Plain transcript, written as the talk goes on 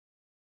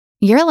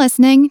You're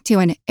listening to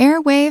an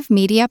Airwave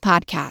Media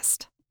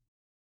Podcast.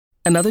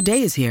 Another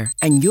day is here,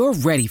 and you're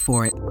ready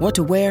for it. What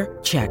to wear?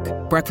 Check.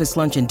 Breakfast,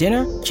 lunch, and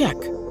dinner? Check.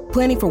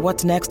 Planning for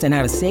what's next and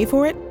how to save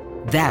for it?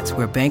 That's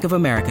where Bank of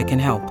America can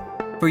help.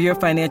 For your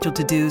financial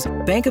to-dos,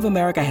 Bank of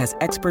America has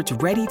experts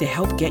ready to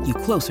help get you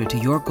closer to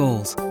your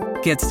goals.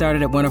 Get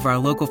started at one of our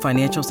local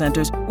financial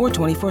centers or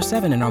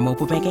 24/7 in our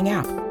mobile banking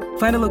app.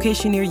 Find a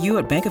location near you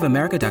at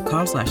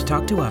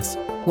bankofamerica.com/talktous.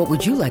 What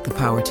would you like the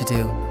power to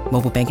do?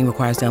 Mobile banking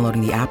requires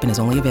downloading the app and is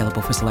only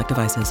available for select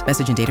devices.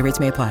 Message and data rates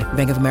may apply.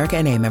 Bank of America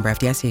N.A., member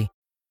FDIC.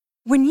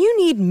 When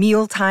you need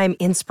mealtime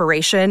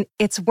inspiration,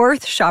 it's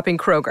worth shopping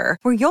Kroger,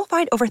 where you'll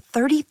find over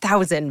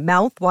 30,000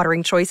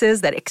 mouth-watering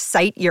choices that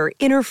excite your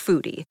inner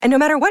foodie. And no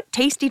matter what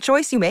tasty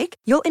choice you make,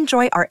 you'll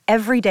enjoy our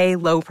everyday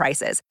low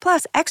prices,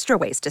 plus extra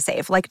ways to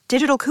save, like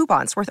digital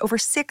coupons worth over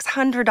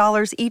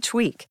 $600 each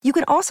week. You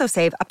can also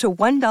save up to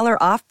 $1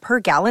 off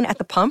per gallon at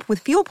the pump with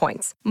fuel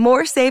points.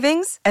 More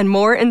savings and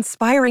more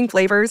inspiring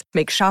flavors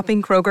make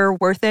shopping Kroger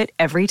worth it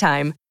every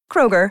time.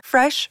 Kroger,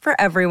 fresh for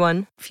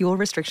everyone. Fuel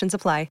restrictions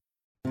apply.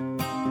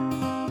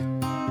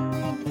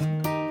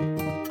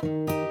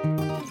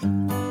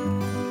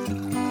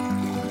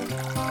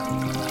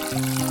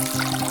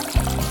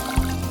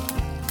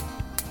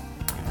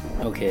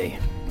 Okay,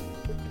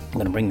 I'm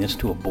going to bring this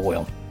to a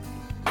boil.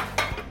 Okay,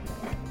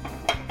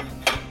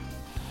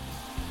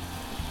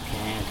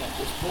 I've got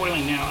this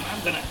boiling now, and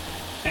I'm going to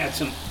add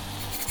some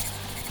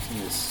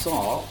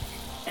salt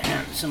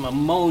and some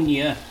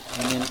ammonia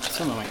and then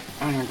some of my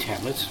iron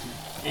tablets.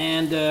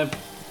 And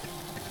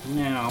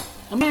now,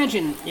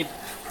 imagine if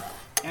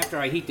after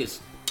I heat this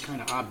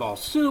kind of oddball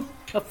soup,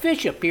 a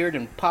fish appeared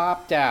and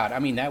popped out. I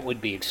mean, that would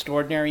be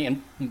extraordinary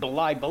and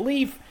belie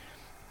belief.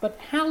 But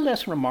how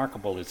less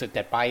remarkable is it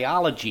that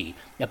biology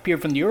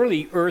appeared from the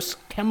early Earth's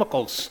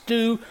chemical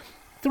stew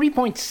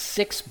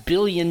 3.6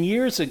 billion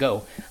years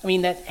ago? I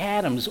mean, that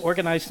atoms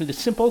organized into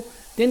simple,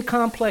 then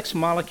complex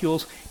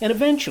molecules, and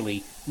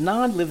eventually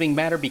non-living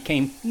matter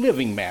became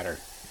living matter.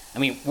 I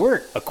mean,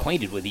 we're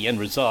acquainted with the end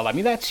result. I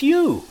mean, that's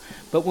you.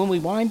 But when we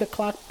wind the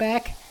clock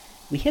back,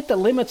 we hit the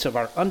limits of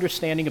our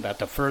understanding about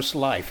the first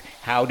life.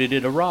 How did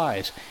it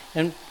arise?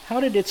 And how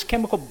did its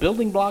chemical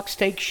building blocks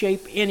take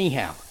shape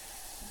anyhow?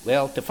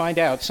 Well, to find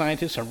out,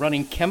 scientists are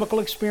running chemical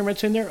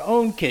experiments in their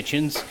own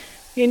kitchens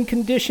in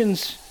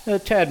conditions a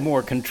tad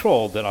more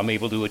controlled than I'm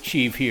able to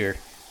achieve here.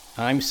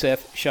 I'm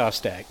Seth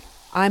Shostak.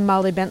 I'm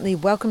Molly Bentley.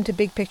 Welcome to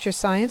Big Picture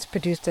Science,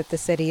 produced at the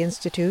SETI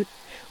Institute.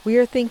 We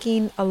are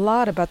thinking a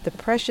lot about the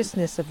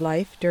preciousness of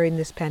life during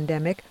this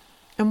pandemic.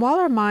 And while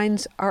our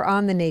minds are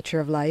on the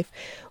nature of life,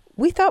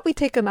 we thought we'd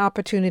take an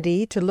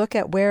opportunity to look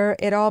at where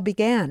it all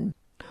began.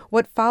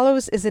 What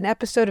follows is an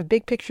episode of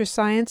Big Picture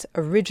Science,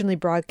 originally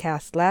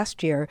broadcast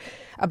last year,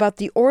 about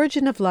the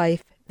origin of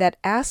life that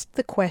asked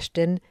the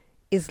question,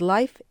 is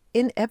life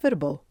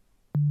inevitable?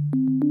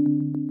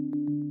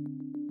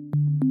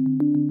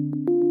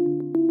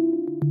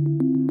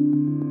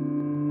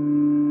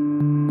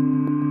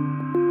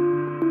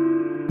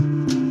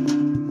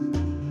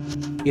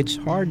 It's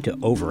hard to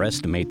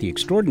overestimate the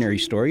extraordinary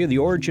story of the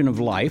origin of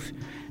life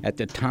at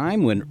the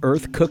time when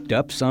Earth cooked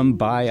up some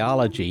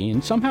biology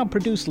and somehow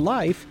produced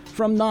life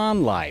from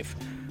non-life.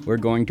 We're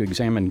going to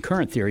examine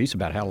current theories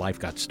about how life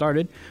got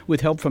started with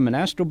help from an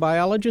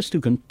astrobiologist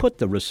who can put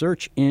the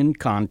research in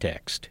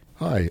context.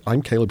 Hi,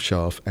 I'm Caleb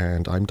Scharf,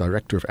 and I'm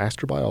Director of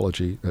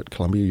Astrobiology at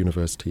Columbia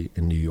University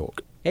in New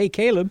York. Hey,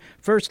 Caleb,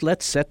 first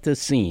let's set the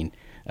scene.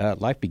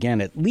 Life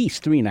began at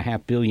least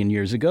 3.5 billion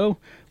years ago,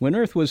 when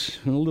Earth was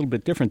a little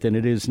bit different than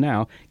it is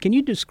now. Can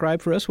you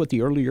describe for us what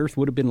the early Earth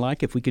would have been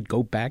like if we could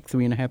go back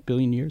 3.5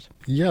 billion years?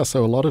 Yeah,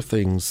 so a lot of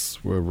things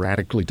were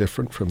radically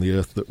different from the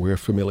Earth that we're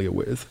familiar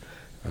with.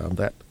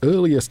 That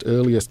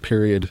earliest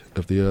period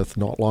of the Earth,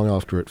 not long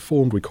after it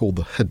formed, we called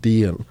the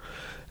Hadean.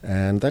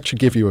 And that should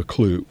give you a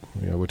clue.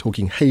 You know, we're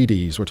talking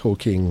Hades, we're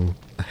talking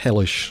a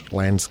hellish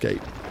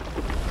landscape.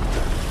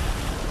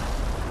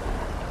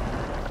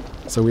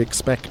 So we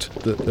expect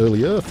that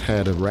early Earth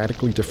had a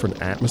radically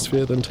different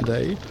atmosphere than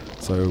today.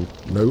 So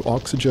no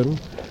oxygen,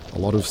 a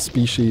lot of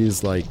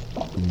species like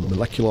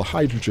molecular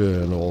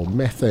hydrogen or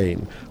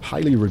methane,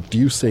 highly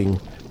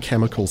reducing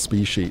chemical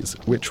species,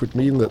 which would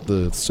mean that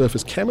the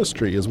surface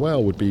chemistry as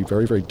well would be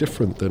very, very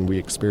different than we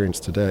experience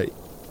today.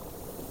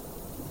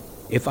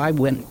 If I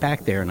went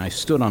back there and I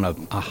stood on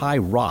a high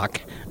rock,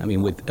 I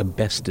mean, with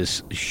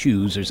asbestos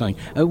shoes or something,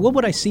 what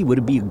would I see? Would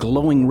it be a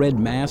glowing red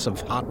mass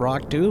of hot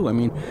rock, too? I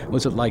mean,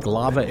 was it like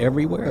lava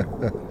everywhere?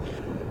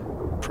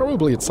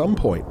 Probably at some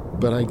point,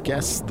 but I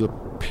guess the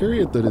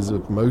period that is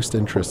of most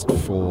interest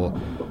for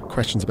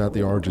questions about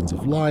the origins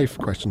of life,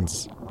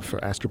 questions for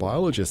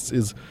astrobiologists,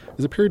 is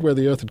a period where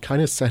the Earth had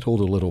kind of settled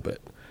a little bit.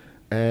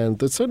 And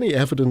there's certainly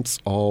evidence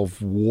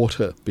of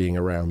water being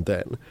around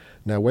then.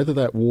 Now, whether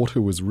that water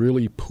was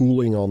really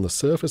pooling on the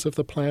surface of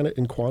the planet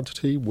in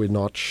quantity, we're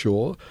not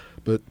sure.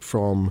 But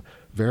from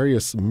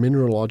various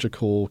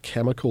mineralogical,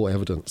 chemical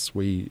evidence,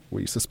 we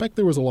suspect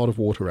there was a lot of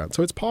water around.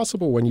 So it's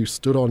possible when you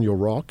stood on your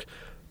rock,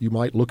 you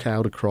might look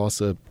out across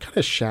a kind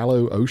of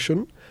shallow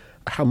ocean.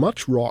 How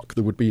much rock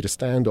there would be to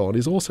stand on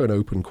is also an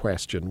open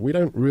question. We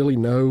don't really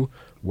know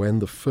when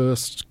the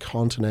first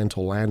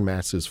continental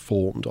landmasses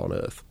formed on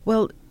Earth.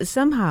 Well,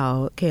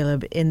 somehow,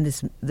 Caleb, in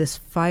this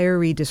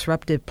fiery,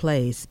 disruptive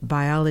place,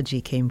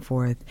 biology came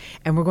forth.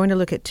 And we're going to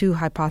look at two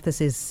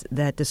hypotheses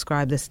that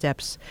describe the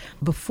steps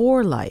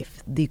before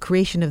life, the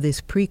creation of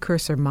these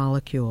precursor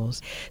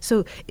molecules.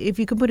 So if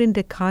you could put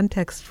into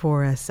context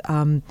for us,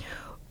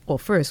 well,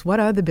 first, what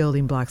are the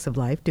building blocks of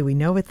life? Do we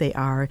know what they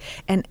are?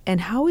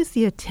 And how is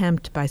the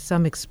attempt by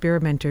some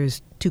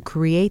experimenters to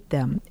create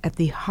them at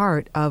the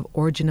heart of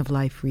origin of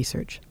life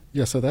research?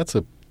 Yeah, so that's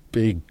a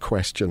big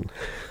question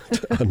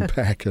to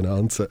unpack and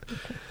answer.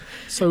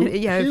 So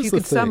yeah, if you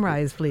could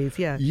summarize, please.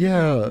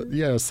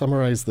 Yeah,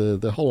 summarize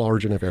the whole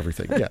origin of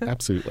everything. Yeah,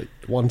 absolutely.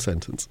 One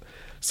sentence.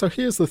 So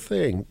here's the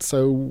thing.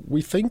 So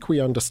we think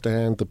we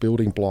understand the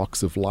building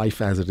blocks of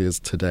life as it is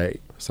today.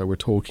 So we're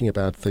talking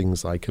about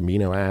things like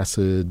amino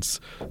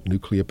acids,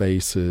 nuclear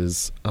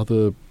bases,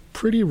 other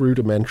pretty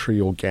rudimentary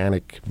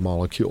organic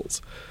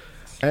molecules.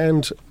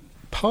 And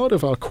part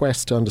of our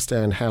quest to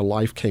understand how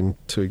life came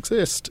to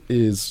exist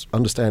is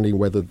understanding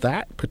whether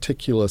that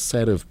particular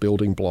set of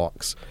building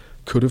blocks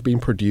could have been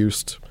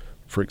produced,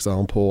 for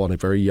example, on a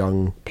very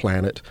young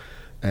planet,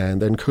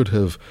 and then could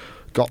have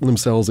gotten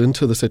themselves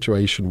into the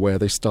situation where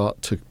they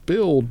start to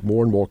build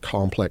more and more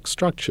complex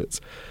structures.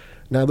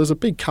 Now, there's a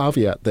big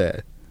caveat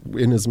there,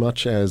 in as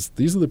much as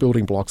these are the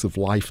building blocks of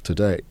life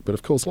today. But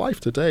of course, life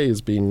today has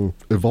been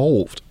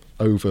evolved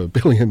over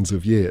billions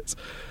of years.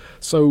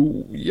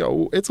 So,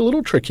 it's a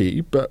little tricky,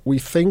 but we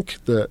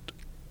think that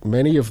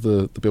many of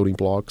the building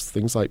blocks,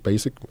 things like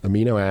basic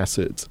amino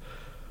acids,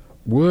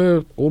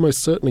 were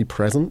almost certainly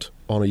present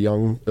on a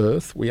young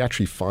Earth. We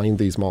actually find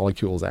these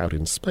molecules out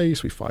in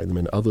space. We find them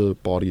in other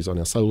bodies on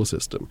our solar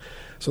system.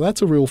 So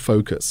that's a real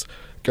focus.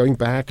 Going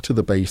back to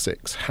the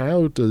basics,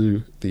 how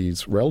do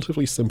these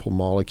relatively simple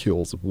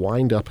molecules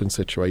wind up in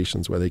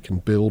situations where they can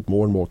build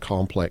more and more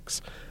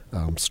complex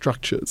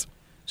structures?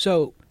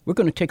 So we're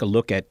going to take a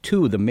look at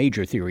two of the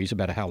major theories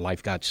about how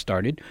life got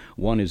started.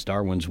 One is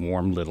Darwin's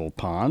warm little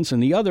ponds,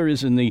 and the other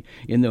is in the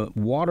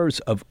waters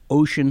of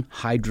ocean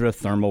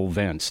hydrothermal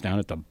vents down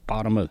at the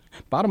bottom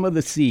of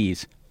the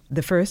seas.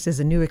 The first is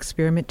a new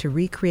experiment to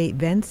recreate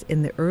vents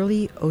in the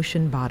early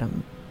ocean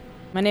bottom.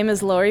 My name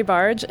is Laurie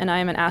Barge, and I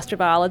am an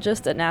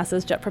astrobiologist at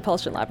NASA's Jet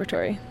Propulsion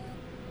Laboratory.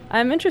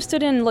 I'm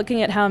interested in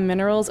looking at how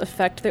minerals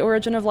affect the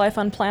origin of life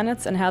on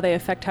planets and how they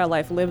affect how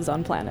life lives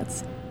on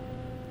planets.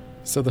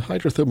 So the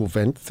hydrothermal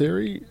vent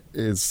theory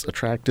is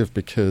attractive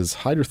because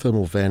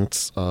hydrothermal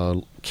vents are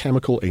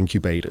chemical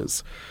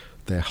incubators.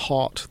 They're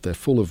hot, they're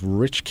full of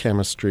rich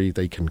chemistry,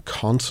 they can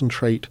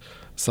concentrate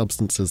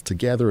substances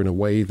together in a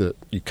way that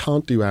you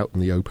can't do out in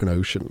the open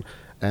ocean.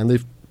 And they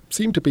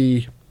seem to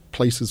be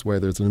places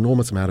where there's an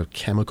enormous amount of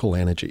chemical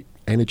energy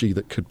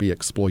that could be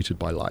exploited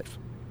by life.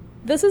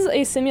 This is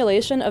a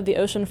simulation of the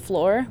ocean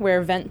floor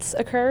where vents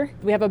occur.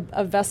 We have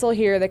a vessel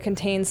here that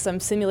contains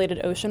some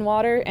simulated ocean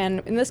water,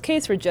 and in this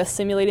case we're just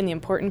simulating the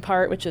important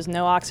part, which is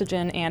no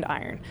oxygen and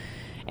iron.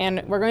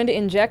 And we're going to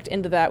inject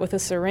into that with a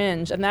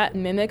syringe, and that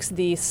mimics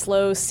the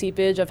slow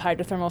seepage of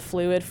hydrothermal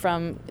fluid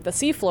from the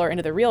seafloor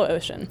into the real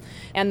ocean.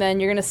 And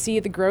then you're going to see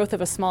the growth of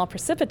a small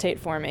precipitate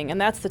forming,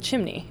 and that's the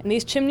chimney. And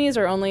these chimneys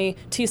are only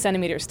 2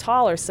 centimeters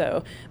tall or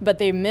so, but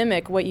they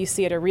mimic what you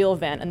see at a real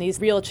vent, and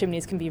these real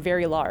chimneys can be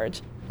very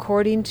large.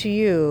 According to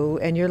you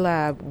and your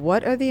lab,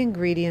 what are the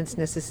ingredients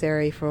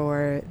necessary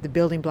for the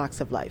building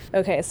blocks of life?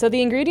 Okay, so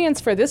the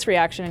ingredients for this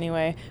reaction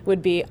anyway would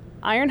be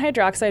iron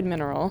hydroxide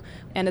mineral,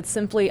 and it's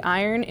simply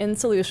iron in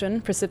solution,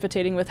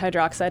 precipitating with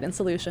hydroxide in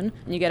solution,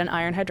 and you get an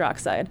iron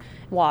hydroxide,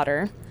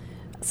 water,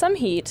 some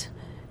heat,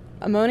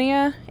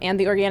 ammonia, and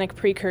the organic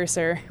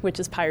precursor, which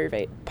is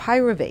pyruvate.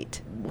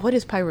 Pyruvate. What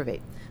is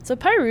pyruvate? So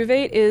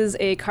pyruvate is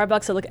a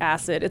carboxylic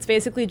acid. It's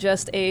basically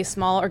just a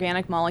small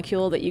organic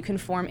molecule that you can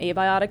form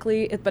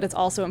abiotically, but it's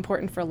also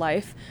important for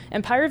life.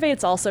 And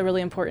pyruvate's also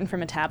really important for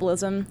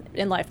metabolism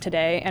in life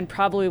today, and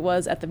probably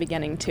was at the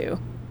beginning too.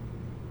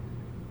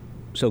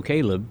 So,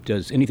 Caleb,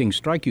 does anything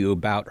strike you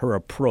about her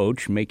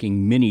approach,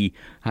 making mini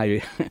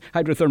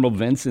hydrothermal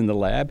vents in the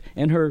lab,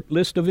 and her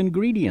list of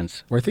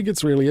ingredients? Well, I think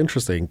it's really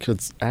interesting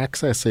because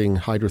accessing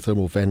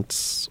hydrothermal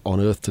vents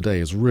on Earth today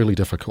is really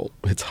difficult.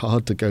 It's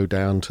hard to go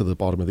down to the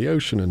bottom of the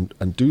ocean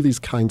and do these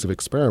kinds of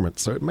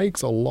experiments. So it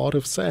makes a lot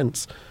of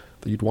sense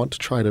that you'd want to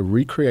try to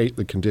recreate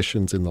the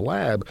conditions in the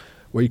lab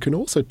where you can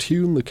also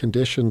tune the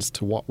conditions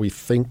to what we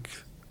think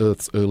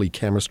Earth's early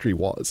chemistry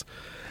was.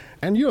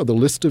 And, the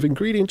list of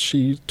ingredients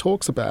she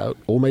talks about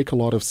all make a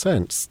lot of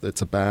sense.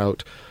 It's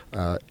about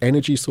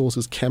energy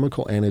sources,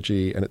 chemical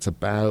energy, and it's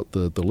about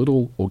the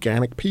little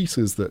organic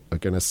pieces that are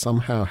going to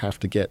somehow have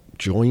to get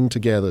joined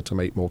together to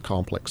make more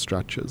complex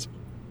structures.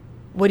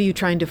 What are you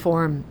trying to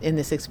form in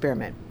this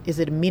experiment? Is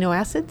it amino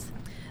acids?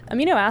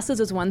 Amino acids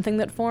is one thing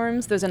that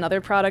forms. There's another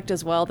product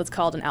as well that's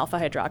called an alpha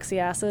hydroxy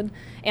acid.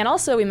 And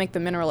also we make the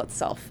mineral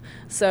itself.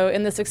 So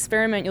in this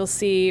experiment, you'll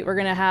see we're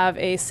going to have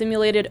a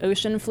simulated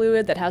ocean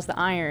fluid that has the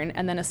iron,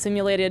 and then a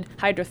simulated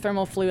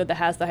hydrothermal fluid that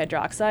has the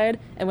hydroxide.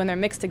 And when they're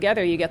mixed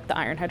together, you get the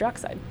iron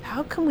hydroxide.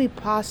 How can we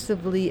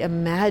possibly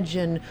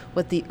imagine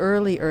what the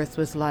early Earth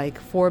was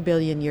like 4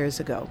 billion years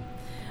ago?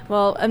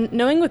 Well,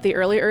 knowing what the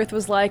early Earth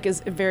was like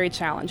is very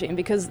challenging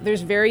because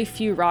there's very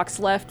few rocks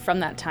left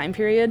from that time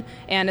period,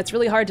 and it's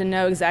really hard to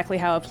know exactly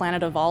how a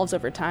planet evolves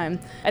over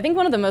time. I think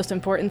one of the most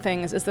important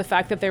things is the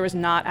fact that there was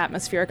not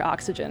atmospheric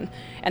oxygen,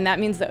 and that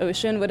means the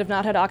ocean would have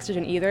not had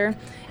oxygen either.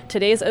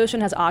 Today's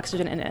ocean has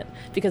oxygen in it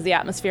because the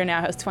atmosphere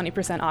now has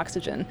 20%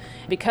 oxygen.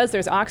 Because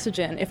there's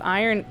oxygen, if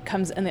iron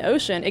comes in the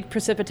ocean, it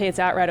precipitates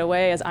out right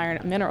away as iron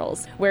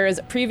minerals, whereas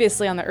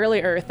previously on the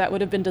early Earth, that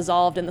would have been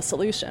dissolved in the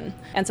solution.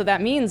 And so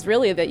that means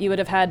really that you would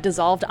have had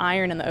dissolved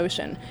iron in the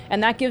ocean.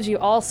 And that gives you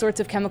all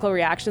sorts of chemical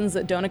reactions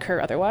that don't occur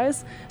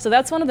otherwise. So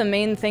that's one of the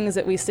main things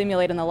that we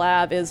simulate in the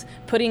lab is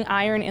putting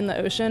iron in the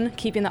ocean,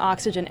 keeping the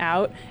oxygen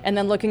out, and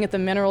then looking at the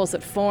minerals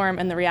that form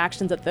and the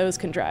reactions that those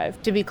can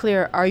drive. To be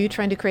clear, are you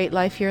trying to create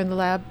life here in the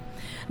lab?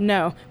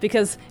 No,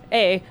 because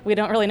A, we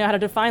don't really know how to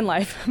define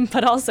life,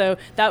 but also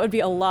that would be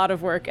a lot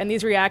of work, and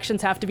these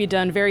reactions have to be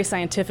done very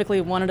scientifically,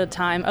 one at a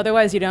time.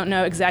 Otherwise, you don't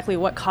know exactly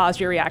what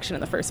caused your reaction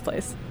in the first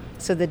place.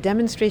 So the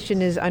demonstration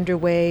is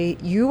underway.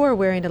 You are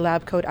wearing a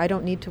lab coat. I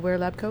don't need to wear a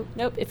lab coat?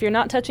 Nope. If you're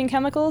not touching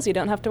chemicals, you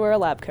don't have to wear a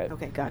lab coat.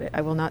 Okay, got it.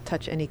 I will not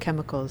touch any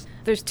chemicals.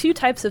 There's two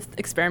types of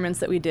experiments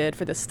that we did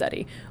for this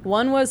study.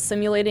 One was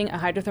simulating a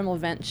hydrothermal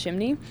vent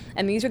chimney,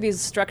 and these are these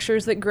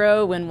structures that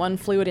grow when one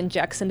fluid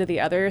injects into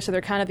the other, so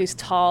they're kind of these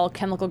tall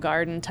chemical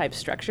garden type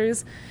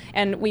structures.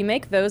 And we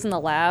make those in the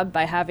lab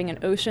by having an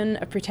ocean,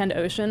 a pretend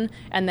ocean,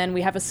 and then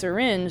we have a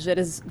syringe that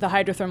is the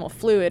hydrothermal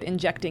fluid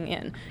injecting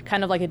in,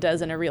 kind of like it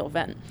does in a real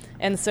vent.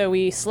 And so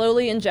we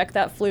slowly inject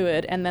that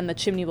fluid, and then the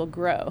chimney will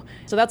grow.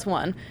 So that's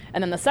one.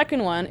 And then the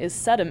second one is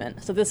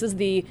sediment. So this is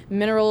the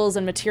minerals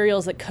and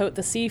materials that coat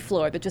the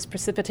seafloor that just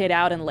precipitate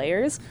out in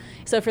layers.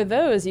 So for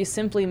those, you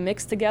simply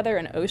mix together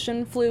an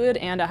ocean fluid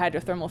and a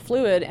hydrothermal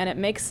fluid, and it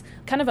makes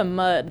kind of a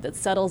mud that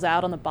settles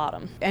out on the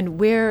bottom. And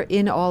where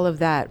in all of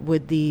that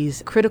would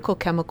these critical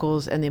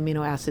chemicals and the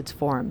amino acids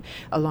form?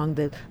 Along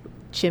the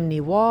chimney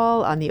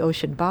wall, on the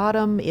ocean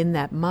bottom, in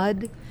that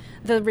mud?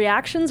 The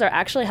reactions are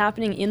actually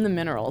happening in the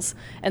minerals.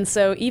 And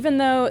so even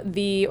though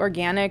the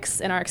organics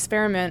in our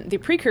experiment, the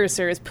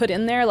precursor is put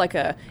in there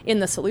in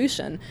the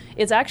solution,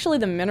 it's actually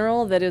the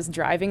mineral that is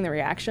driving the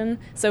reaction.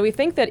 So we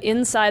think that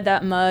inside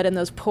that mud and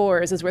those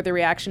pores is where the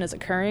reaction is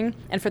occurring.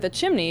 And for the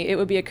chimney, it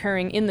would be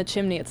occurring in the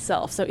chimney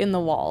itself, so in the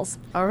walls.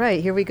 All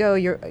right, here we go.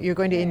 You're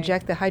going to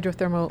inject the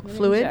hydrothermal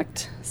fluid?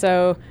 Inject.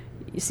 So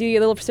you see a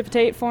little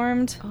precipitate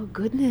formed? Oh,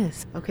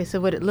 goodness. Okay, so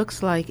what it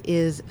looks like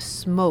is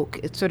smoke.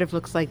 It sort of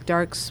looks like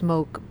dark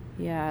smoke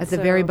at the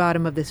very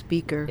bottom of this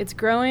beaker. It's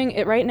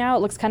growing. Right now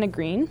it looks kind of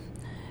green,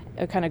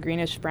 kind of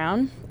greenish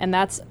brown, and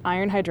that's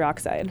iron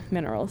hydroxide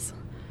minerals.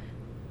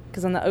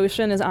 Because in the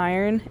ocean is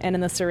iron, and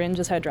in the syringe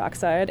is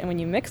hydroxide, and when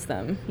you mix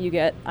them, you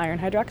get iron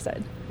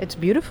hydroxide. It's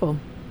beautiful.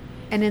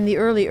 And in the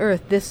early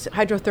Earth, this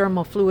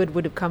hydrothermal fluid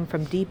would have come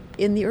from deep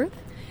in the Earth?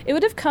 It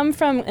would have come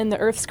from in the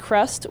Earth's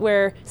crust,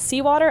 where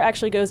seawater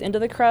actually goes into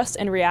the crust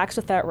and reacts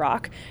with that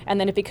rock, and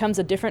then it becomes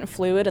a different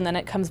fluid, and then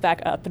it comes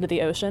back up into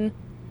the ocean.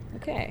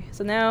 Okay,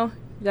 so now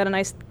you've got a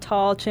nice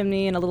tall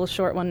chimney and a little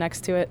short one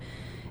next to it.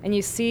 And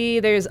you see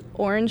there's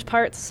orange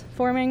parts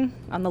forming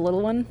on the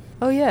little one.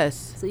 Oh,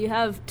 yes. So you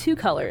have two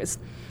colors,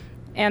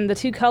 and the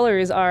two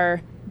colors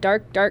are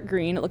dark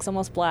green, it looks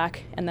almost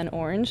black, and then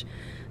orange.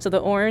 So the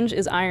orange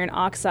is iron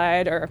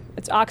oxide, or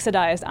it's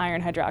oxidized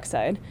iron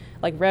hydroxide,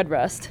 like red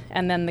rust,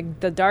 and then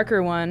the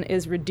darker one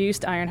is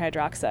reduced iron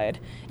hydroxide.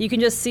 You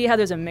can just see how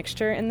there's a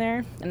mixture in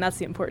there, and that's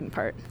the important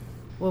part.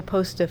 We'll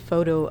post a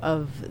photo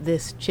of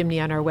this chimney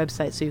on our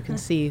website so you can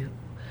see.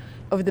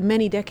 Over the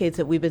many decades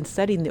that we've been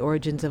studying the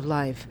origins of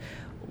life,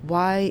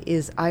 why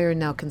is iron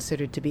now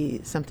considered to be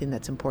something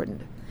that's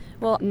important?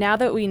 Well, now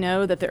that we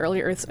know that the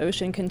early Earth's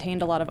ocean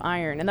contained a lot of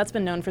iron, and that's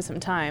been known for some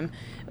time,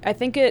 I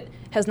think it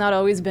has not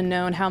always been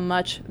known how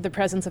much the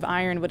presence of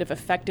iron would have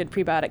affected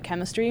prebiotic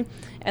chemistry.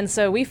 And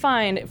so we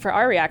find, for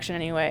our reaction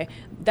anyway,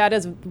 that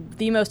is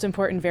the most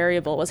important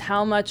variable, was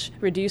how much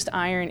reduced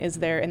iron is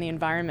there in the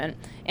environment.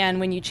 And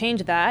when you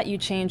change that, you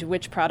change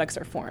which products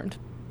are formed.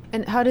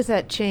 And how does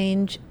that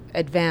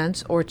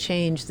advance or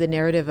change the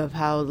narrative of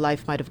how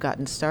life might have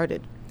gotten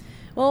started?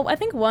 Well, I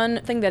think one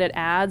thing that it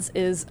adds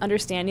is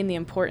understanding the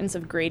importance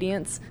of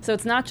gradients. So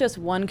it's not just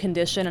one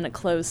condition in a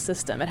closed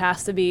system. It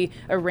has to be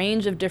a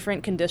range of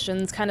different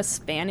conditions kind of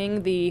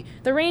spanning the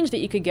range that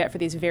you could get for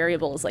these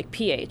variables like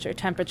pH or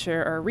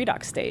temperature or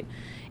redox state.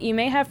 You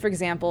may have, for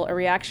example, a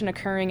reaction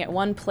occurring at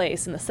one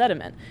place in the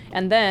sediment,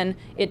 and then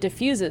it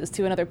diffuses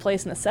to another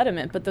place in the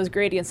sediment, but those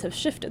gradients have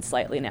shifted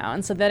slightly now,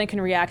 and so then it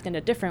can react in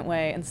a different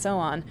way, and so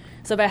on.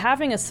 So by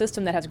having a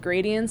system that has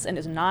gradients and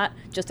is not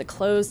just a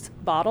closed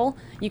bottle,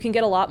 you can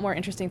get a lot more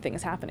interesting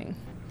things happening.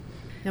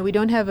 Now, we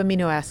don't have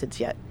amino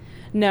acids yet.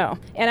 No.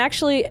 And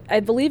actually,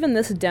 I believe in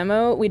this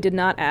demo, we did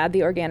not add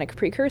the organic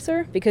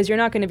precursor because you're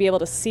not going to be able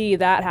to see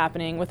that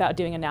happening without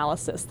doing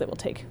analysis that will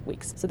take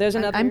weeks. So there's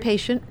another... I'm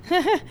patient.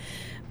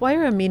 Why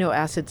are amino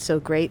acids so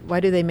great? Why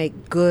do they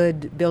make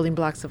good building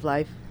blocks of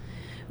life?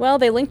 Well,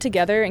 they link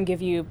together and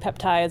give you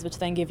peptides, which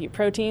then give you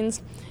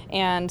proteins,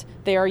 and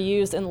they are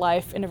used in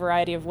life in a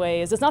variety of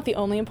ways. It's not the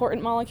only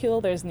important molecule.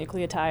 There's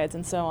nucleotides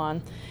and so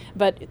on.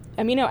 But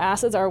amino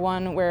acids are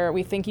one where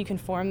we think you can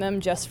form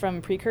them just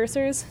from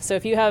precursors. So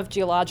if you have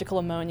geological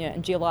ammonia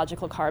and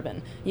geological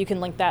carbon, you can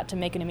link that to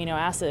make an amino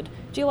acid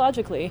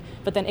geologically,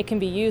 but then it can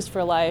be used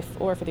for life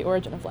or for the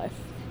origin of life.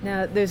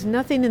 Now, there's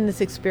nothing in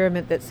this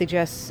experiment that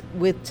suggests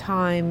with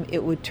time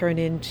it would turn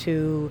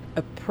into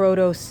a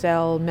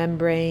protocell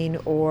membrane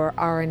or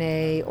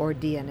RNA or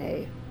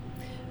DNA.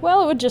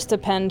 Well, it would just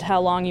depend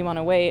how long you want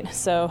to wait.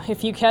 So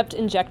if you kept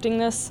injecting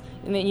this,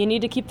 you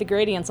need to keep the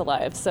gradients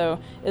alive. So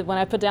when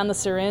I put down the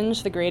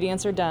syringe, the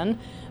gradients are done.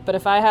 But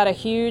if I had a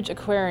huge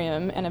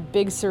aquarium and a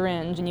big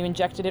syringe and you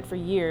injected it for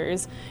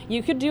years,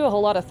 you could do a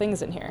whole lot of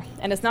things in here.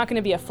 And it's not going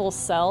to be a full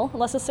cell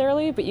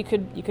necessarily, but you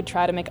could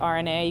try to make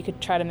RNA, you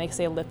could try to make,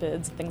 say,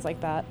 lipids, things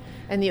like that.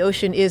 And the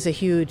ocean is a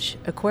huge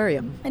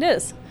aquarium. It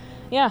is.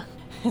 Yeah.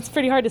 It's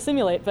pretty hard to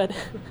simulate, but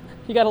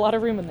you got a lot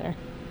of room in there.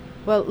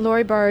 Well,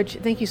 Laurie Barge,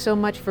 thank you so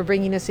much for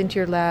bringing us into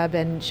your lab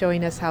and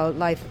showing us how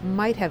life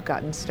might have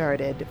gotten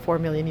started 4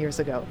 million years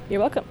ago.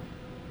 You're welcome.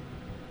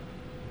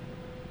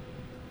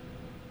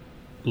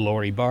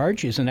 Laurie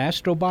Barge is an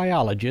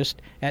astrobiologist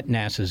at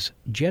NASA's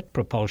Jet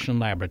Propulsion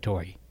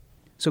Laboratory.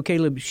 So,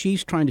 Caleb,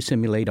 she's trying to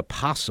simulate a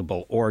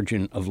possible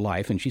origin of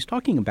life, and she's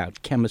talking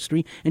about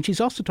chemistry, and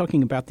she's also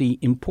talking about the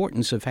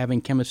importance of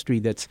having chemistry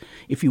that's,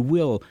 if you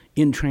will,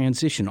 in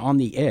transition, on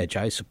the edge.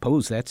 I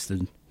suppose that's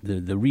the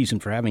reason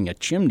for having a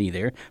chimney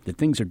there, that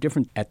things are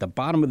different at the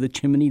bottom of the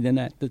chimney than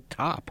at the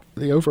top.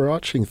 The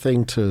overarching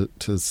thing to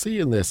see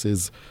in this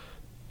is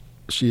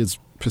she is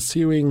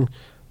pursuing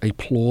a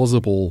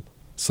plausible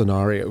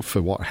scenario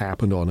for what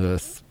happened on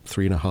Earth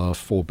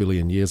 3.5–4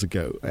 billion years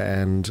ago.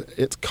 And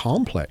it's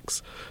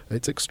complex.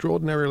 It's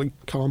extraordinarily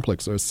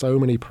complex. There are so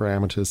many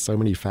parameters, so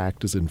many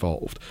factors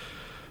involved.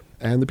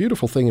 And the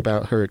beautiful thing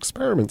about her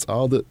experiments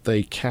are that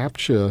they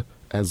capture,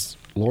 as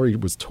Laurie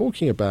was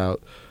talking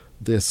about,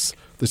 this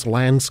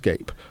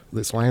landscape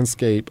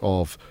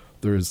of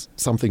there is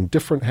something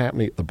different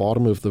happening at the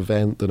bottom of the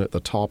vent than at the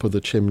top of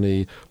the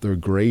chimney. There are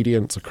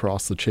gradients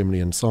across the chimney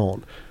and so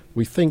on.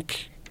 We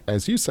think,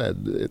 as you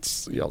said,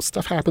 it's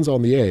stuff happens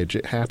on the edge.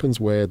 It happens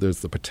where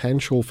there's the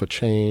potential for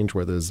change,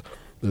 where there's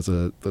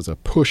a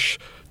push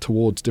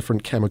towards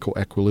different chemical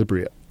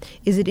equilibria.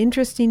 Is it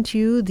interesting to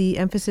you, the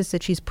emphasis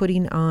that she's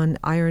putting on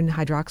iron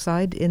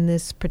hydroxide in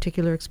this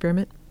particular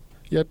experiment?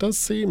 Yeah, it does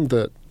seem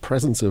that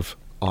presence of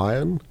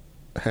iron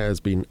has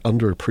been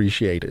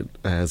underappreciated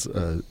as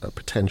a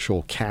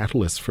potential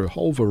catalyst for a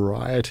whole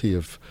variety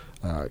of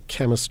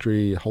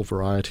chemistry, a whole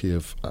variety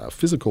of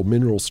physical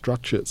mineral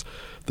structures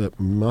that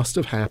must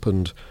have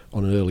happened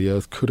on an early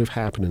Earth, could have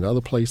happened in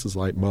other places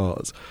like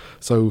Mars.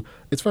 So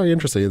it's very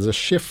interesting. There's a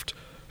shift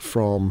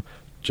from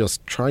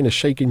just trying to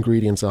shake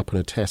ingredients up in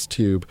a test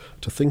tube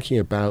to thinking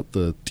about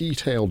the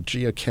detailed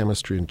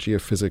geochemistry and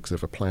geophysics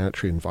of a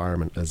planetary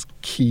environment as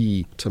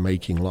key to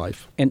making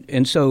life.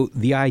 And so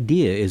the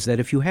idea is that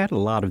if you had a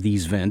lot of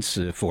these vents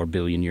 4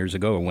 billion years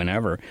ago or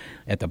whenever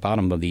at the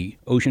bottom of the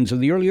oceans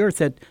of the early Earth,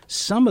 that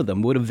some of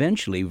them would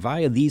eventually,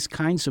 via these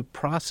kinds of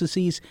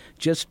processes,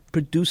 just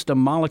produced a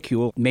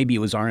molecule, maybe it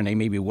was RNA,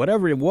 maybe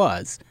whatever it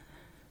was,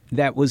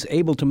 that was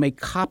able to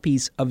make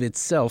copies of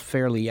itself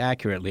fairly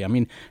accurately. I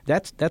mean,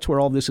 that's where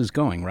all this is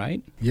going,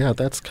 right? Yeah,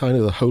 that's kind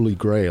of the holy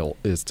grail,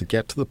 is to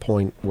get to the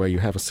point where you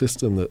have a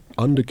system that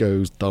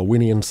undergoes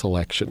Darwinian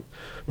selection,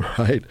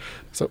 right?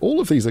 So all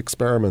of these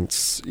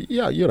experiments,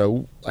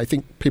 I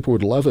think people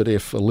would love it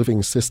if a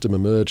living system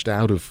emerged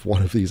out of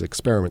one of these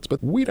experiments,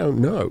 but we don't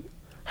know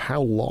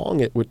how long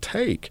it would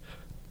take,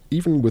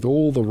 even with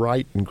all the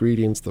right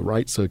ingredients, the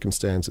right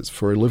circumstances,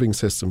 for a living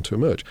system to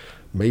emerge.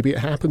 Maybe it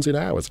happens in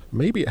hours.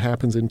 Maybe it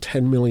happens in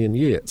 10 million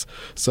years.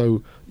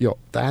 So,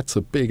 that's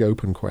a big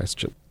open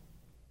question.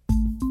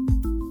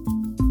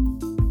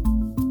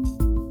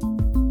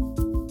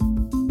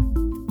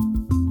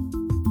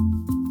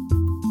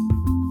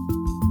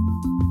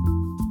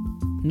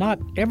 Not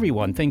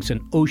everyone thinks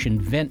an ocean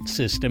vent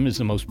system is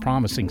the most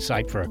promising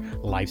site for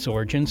life's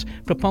origins.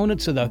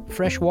 Proponents of the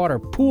freshwater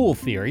pool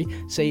theory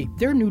say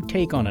their new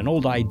take on an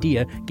old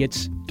idea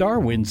gets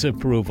Darwin's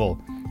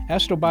approval.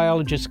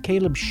 Astrobiologist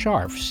Caleb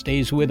Scharf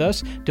stays with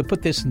us to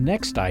put this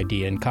next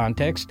idea in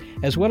context,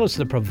 as well as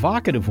the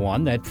provocative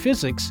one that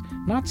physics,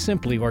 not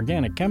simply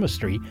organic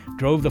chemistry,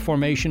 drove the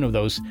formation of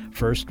those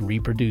first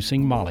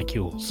reproducing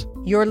molecules.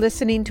 You're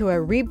listening to a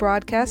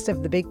rebroadcast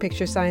of the Big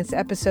Picture Science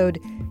episode,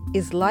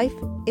 Is Life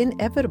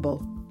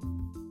Inevitable?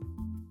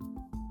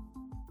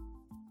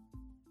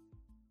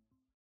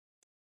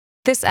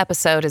 This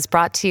episode is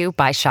brought to you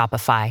by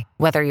Shopify.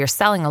 Whether you're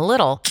selling a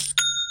little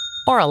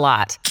or a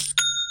lot,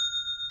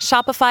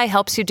 Shopify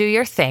helps you do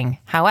your thing,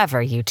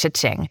 however you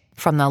cha-ching.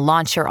 From the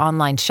launch your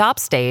online shop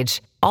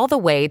stage all the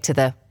way to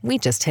the "we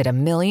just hit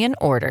 1 million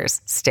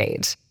orders"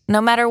 stage.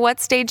 No matter what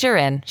stage you're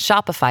in,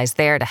 Shopify's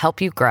there to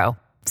help you grow.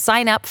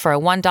 Sign up for a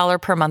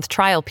 $1 per month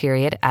trial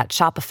period at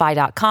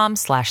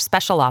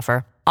shopify.com/special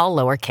offer, all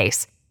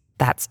lowercase.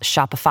 That's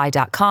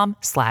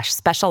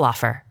shopify.com/special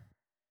offer.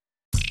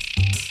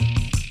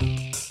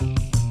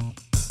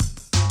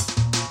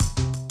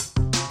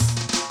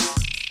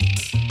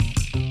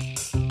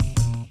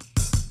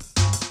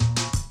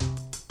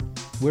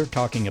 We're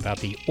talking about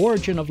the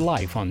origin of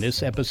life on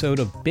this episode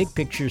of Big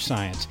Picture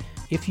Science.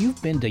 If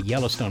you've been to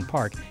Yellowstone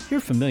Park,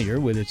 you're familiar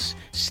with its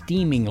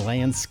steaming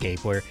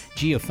landscape where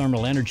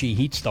geothermal energy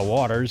heats the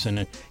waters and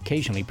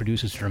occasionally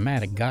produces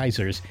dramatic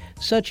geysers.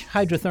 Such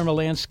hydrothermal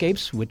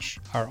landscapes, which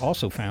are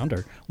also found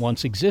or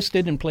once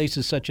existed in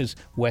places such as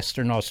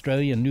Western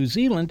Australia and New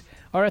Zealand,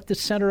 are at the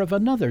center of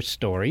another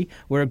story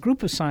where a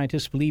group of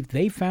scientists believe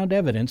they found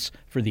evidence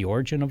for the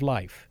origin of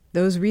life.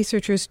 Those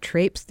researchers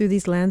traipse through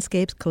these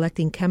landscapes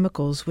collecting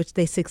chemicals which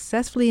they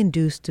successfully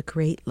induce to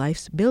create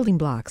life's building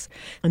blocks.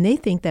 And they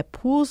think that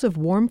pools of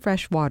warm,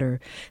 fresh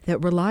water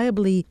that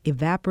reliably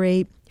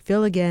evaporate,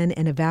 fill again,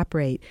 and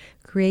evaporate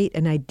create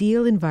an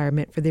ideal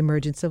environment for the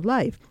emergence of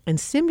life. And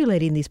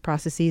simulating these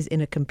processes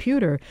in a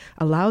computer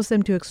allows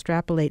them to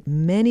extrapolate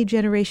many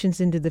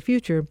generations into the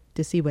future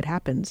to see what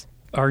happens.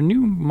 Our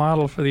new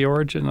model for the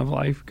origin of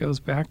life goes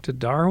back to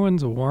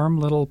Darwin's warm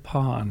little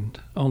pond,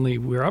 only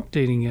we're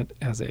updating it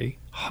as a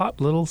hot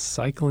little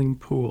cycling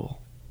pool.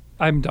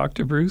 I'm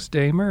Dr. Bruce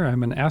Damer.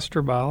 I'm an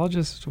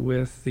astrobiologist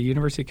with the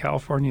University of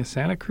California,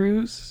 Santa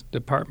Cruz,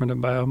 Department of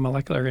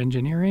Biomolecular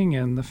Engineering,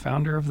 and the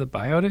founder of the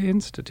Biota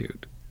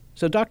Institute.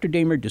 So Dr.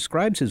 Damer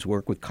describes his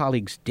work with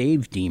colleagues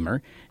Dave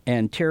Demer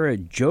and Tara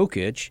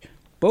Jokic,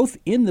 both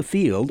in the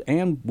field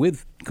and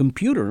with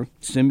computer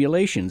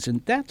simulations,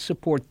 and that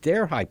support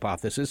their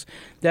hypothesis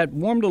that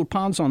warm little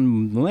ponds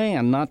on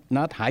land, not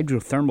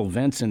hydrothermal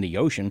vents in the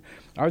ocean,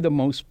 are the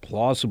most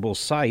plausible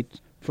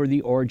site for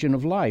the origin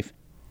of life.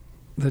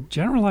 The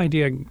general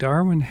idea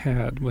Darwin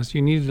had was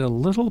you needed a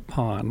little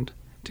pond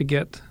to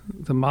get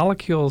the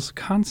molecules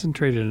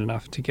concentrated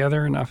enough,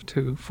 together enough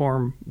to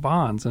form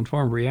bonds and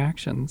form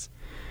reactions.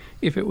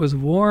 If it was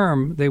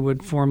warm, they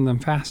would form them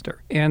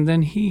faster. And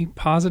then he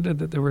posited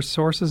that there were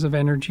sources of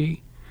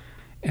energy.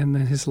 And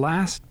then his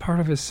last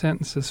part of his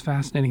sentence is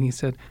fascinating. He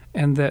said,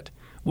 and that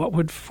what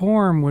would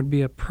form would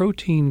be a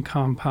protein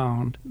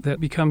compound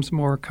that becomes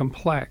more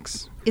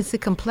complex. It's the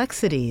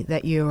complexity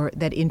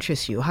that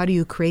interests you. How do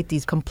you create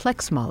these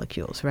complex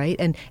molecules, right?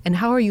 And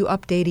how are you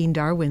updating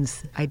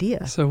Darwin's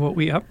idea? So what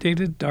we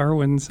updated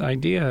Darwin's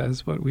idea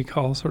is what we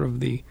call sort of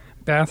the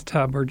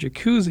bathtub or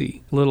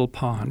jacuzzi little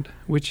pond,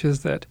 which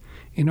is that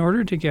in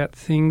order to get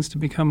things to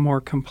become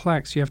more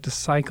complex, you have to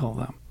cycle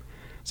them.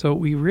 So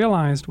what we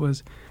realized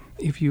was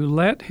if you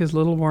let his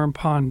little warm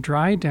pond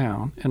dry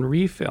down and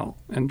refill,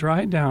 and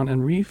dry down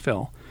and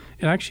refill,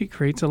 it actually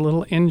creates a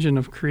little engine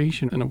of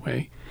creation in a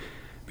way.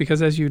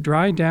 Because as you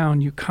dry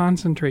down, you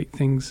concentrate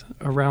things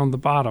around the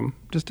bottom,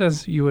 just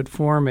as you would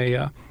form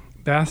a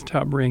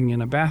bathtub ring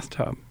in a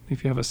bathtub.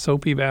 If you have a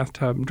soapy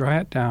bathtub,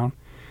 dry it down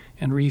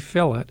and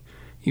refill it,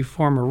 you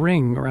form a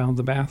ring around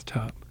the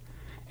bathtub.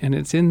 And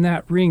it's in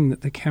that ring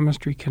that the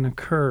chemistry can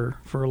occur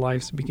for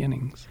life's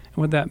beginnings. And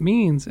what that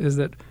means is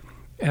that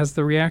as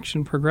the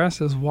reaction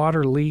progresses,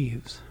 water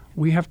leaves.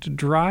 We have to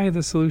dry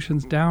the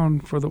solutions down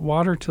for the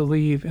water to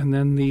leave, and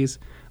then these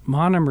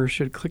monomers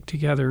should click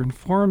together and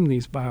form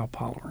these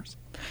biopolymers.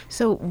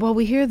 So, well,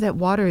 we hear that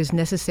water is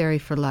necessary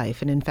for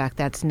life, and in fact,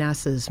 that's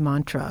NASA's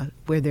mantra,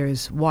 where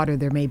there's water,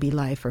 there may be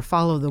life, or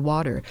follow the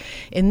water.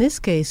 In this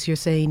case, you're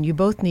saying you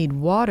both need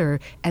water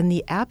and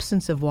the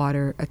absence of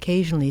water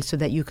occasionally so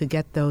that you could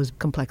get those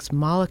complex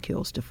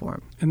molecules to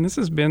form. And this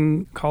has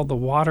been called the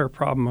water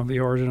problem of the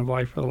origin of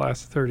life for the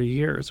last 30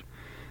 years.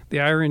 The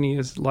irony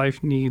is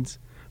life needs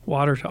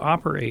water to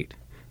operate,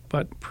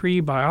 but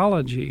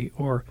pre-biology,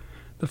 or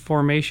the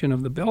formation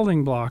of the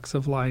building blocks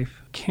of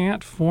life,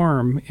 can't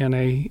form in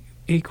an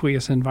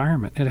aqueous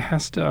environment. It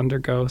has to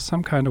undergo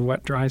some kind of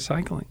wet-dry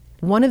cycling.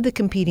 One of the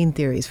competing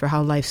theories for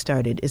how life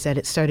started is that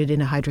it started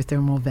in a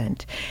hydrothermal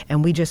vent.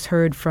 And we just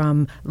heard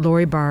from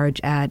Laurie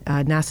Barge at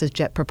NASA's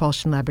Jet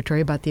Propulsion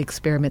Laboratory about the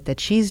experiment that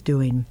she's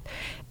doing.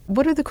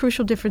 What are the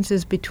crucial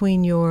differences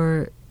between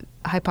your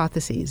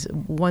hypotheses?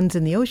 One's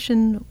in the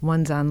ocean,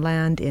 one's on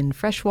land in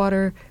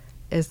freshwater.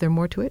 Is there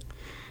more to it?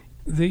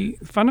 The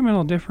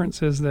fundamental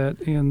difference is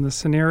that in the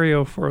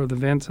scenario for the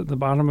vents at the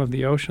bottom of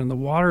the ocean, the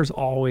water's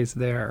always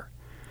there.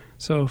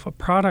 So if a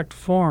product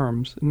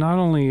forms, not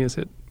only is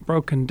it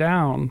broken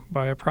down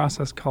by a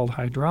process called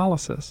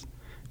hydrolysis,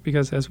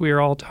 because as we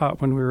were all taught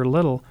when we were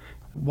little,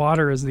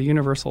 water is the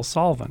universal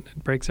solvent.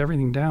 It breaks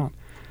everything down.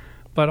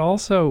 But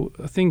also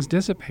things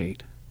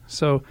dissipate.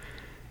 So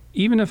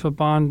even if a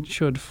bond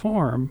should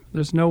form,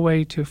 there's no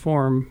way to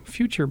form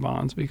future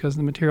bonds because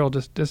the material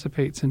just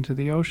dissipates into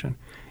the ocean.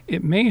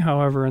 It may,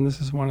 however, and this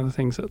is one of the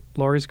things that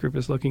Laurie's group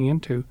is looking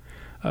into,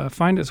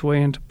 find its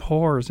way into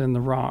pores in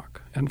the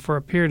rock. And for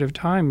a period of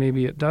time,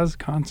 maybe it does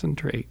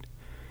concentrate.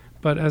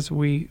 But as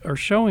we are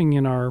showing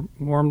in our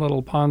warm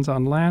little ponds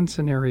on land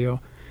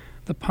scenario,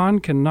 the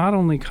pond can not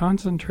only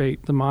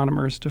concentrate the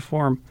monomers to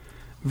form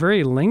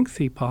very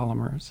lengthy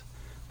polymers,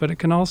 but it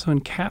can also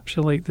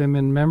encapsulate them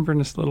in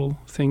membranous little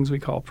things we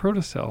call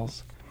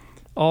protocells,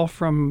 all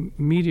from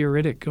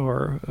meteoritic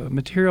or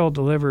material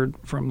delivered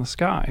from the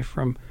sky,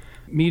 from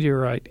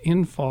meteorite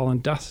infall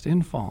and dust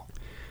infall.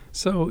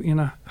 So in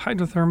a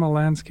hydrothermal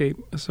landscape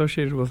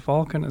associated with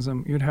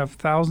volcanism, you'd have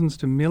thousands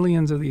to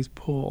millions of these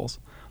pools,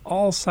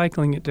 all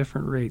cycling at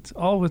different rates,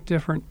 all with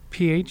different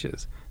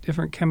pHs,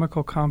 different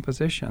chemical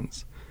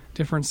compositions,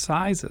 different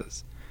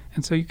sizes.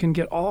 And so you can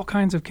get all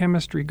kinds of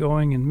chemistry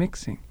going and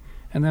mixing.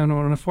 And then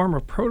when a form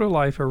of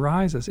protolife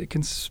arises, it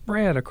can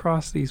spread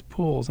across these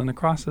pools and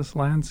across this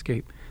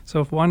landscape.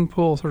 So if one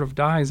pool sort of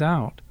dies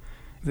out,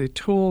 the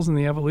tools and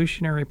the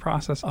evolutionary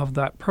process of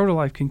that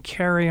protolife can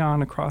carry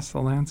on across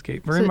the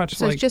landscape.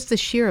 So it's just the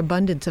sheer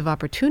abundance of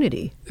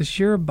opportunity. The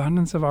sheer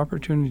abundance of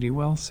opportunity,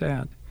 well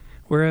said.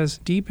 Whereas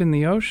deep in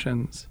the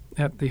oceans,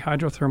 at the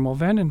hydrothermal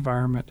vent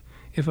environment,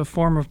 if a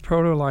form of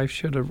protolife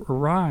should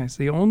arise,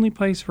 the only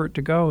place for it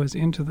to go is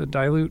into the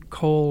dilute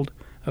cold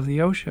of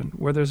the ocean,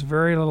 where there's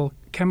very little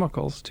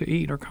chemicals to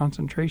eat or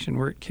concentration,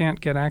 where it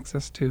can't get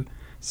access to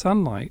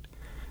sunlight.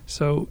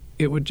 So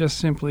it would just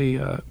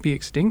simply be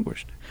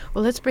extinguished.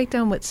 Well, let's break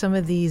down what some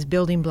of these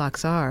building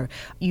blocks are.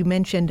 You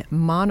mentioned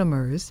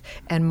monomers,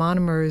 and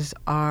monomers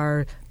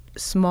are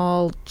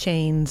small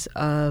chains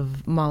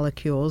of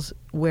molecules,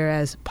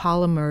 whereas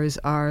polymers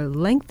are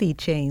lengthy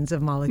chains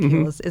of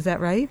molecules. Mm-hmm. Is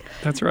that right?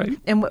 That's right.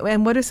 And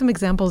what are some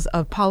examples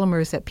of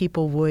polymers that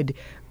people would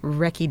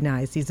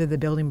recognize? These are the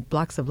building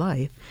blocks of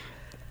life.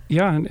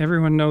 Yeah, and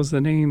everyone knows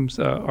the names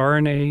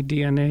RNA,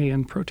 DNA,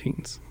 and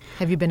proteins.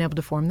 Have you been able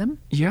to form them?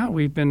 Yeah,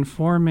 we've been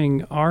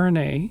forming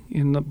RNA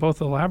in both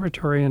the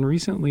laboratory and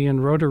recently in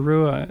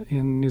Rotorua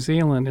in New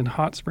Zealand in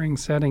hot spring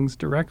settings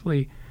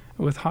directly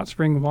with hot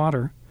spring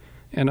water.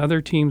 And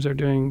other teams are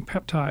doing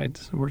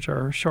peptides, which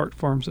are short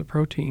forms of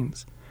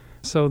proteins.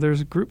 So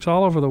there's groups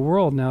all over the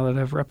world now that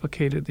have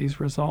replicated these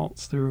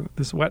results through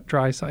this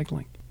wet-dry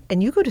cycling.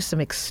 And you go to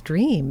some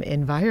extreme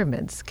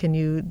environments. Can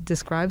you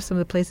describe some of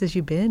the places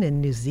you've been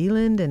in New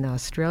Zealand and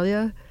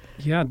Australia?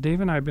 Yeah, Dave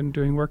and I have been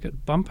doing work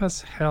at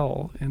Bumpus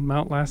Hell in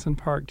Mount Lassen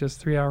Park, just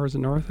 3 hours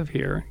north of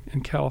here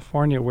in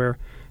California, where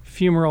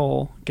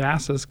fumarole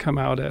gases come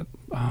out at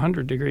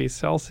 100 degrees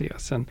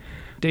Celsius. And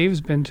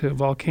Dave's been to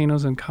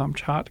volcanoes in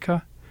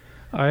Kamchatka.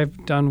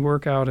 I've done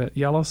work out at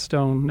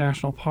Yellowstone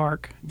National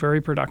Park,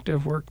 very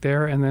productive work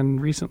there, and then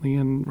recently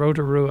in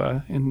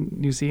Rotorua in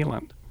New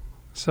Zealand.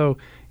 So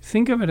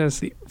think of it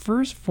as the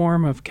first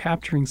form of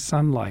capturing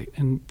sunlight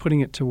and putting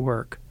it to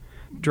work,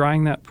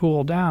 drying that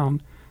pool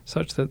down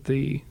such that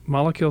the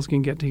molecules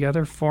can get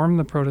together, form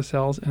the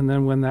protocells, and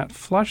then when that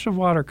flush of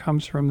water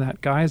comes from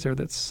that geyser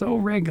that's so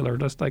regular,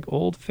 just like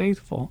Old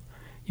Faithful,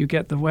 you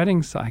get the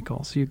wetting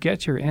cycle, so you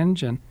get your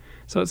engine.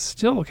 So it's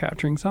still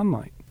capturing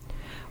sunlight.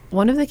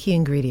 One of the key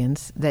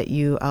ingredients that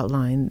you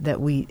outline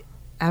that we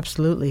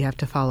absolutely have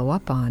to follow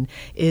up on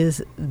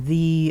is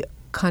the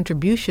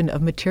contribution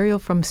of material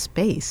from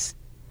space.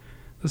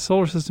 The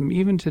solar system,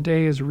 even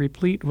today, is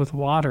replete with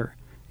water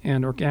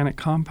and organic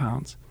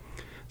compounds.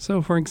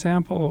 So, for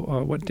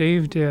example, what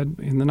Dave did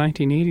in the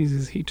 1980s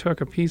is he took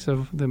a piece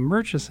of the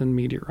Murchison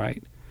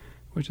meteorite,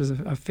 which is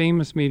a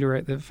famous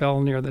meteorite that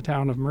fell near the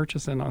town of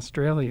Murchison,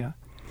 Australia,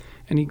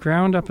 and he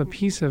ground up a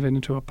piece of it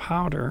into a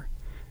powder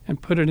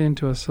and put it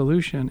into a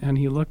solution, and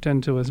he looked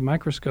into his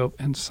microscope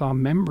and saw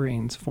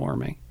membranes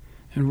forming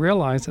and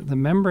realized that the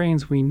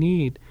membranes we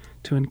need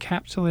to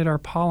encapsulate our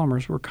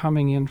polymers were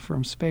coming in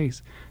from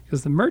space,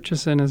 because the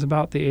Murchison is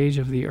about the age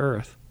of the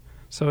Earth.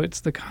 So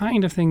it's the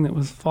kind of thing that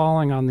was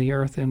falling on the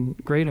Earth in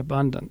great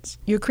abundance.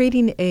 You're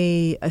creating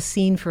a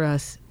scene for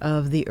us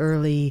of the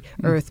early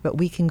Earth, but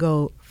we can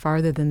go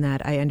farther than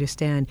that, I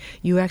understand.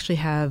 You actually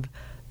have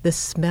the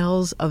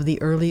smells of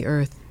the early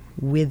Earth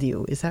with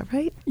you. Is that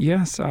right?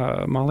 Yes,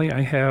 Molly,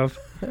 I have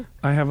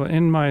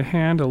in my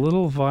hand a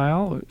little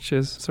vial, which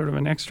is sort of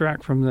an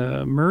extract from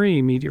the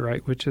Murray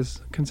meteorite, which is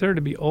considered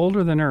to be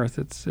older than Earth.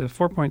 It's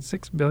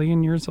 4.6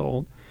 billion years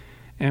old,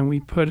 and we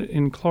put it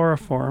in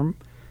chloroform.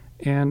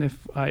 And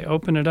if I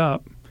open it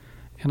up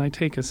and I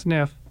take a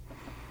sniff,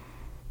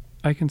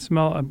 I can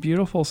smell a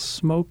beautiful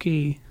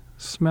smoky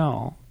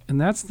smell.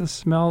 And that's the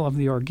smell of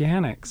the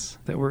organics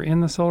that were in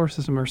the solar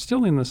system, or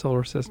still in the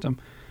solar system,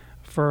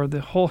 for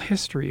the whole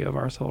history of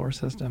our solar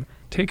system.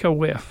 Take a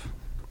whiff.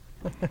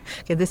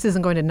 Okay, this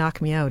isn't going to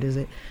knock me out, is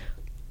it?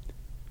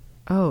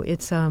 Oh,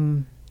 it's,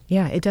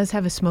 yeah, it does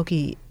have a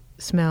smoky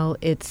smell.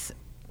 It's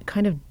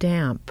kind of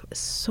damp,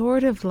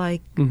 sort of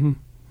like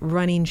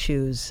running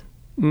shoes.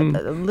 A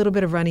little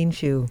bit of running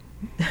shoe.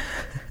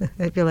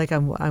 I feel like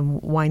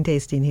I'm wine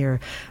tasting here.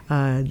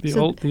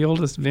 The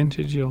oldest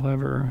vintage you'll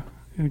ever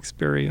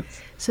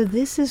experience. So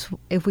this is,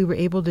 if we were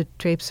able to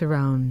traipse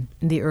around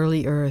the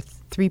early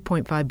Earth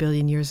 3.5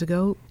 billion years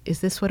ago, is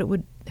this what it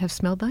would have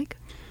smelled like?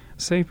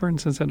 Say, for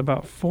instance, at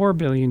about 4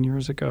 billion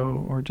years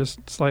ago, or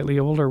just slightly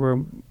older,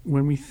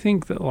 when we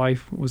think that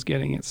life was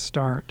getting its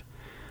start,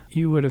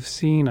 you would have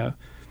seen a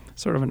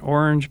sort of an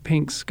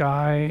orange-pink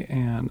sky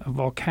and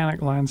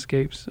volcanic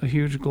landscapes, a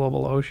huge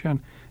global ocean,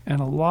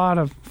 and a lot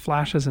of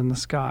flashes in the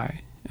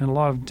sky and a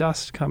lot of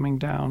dust coming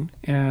down.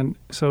 And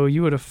so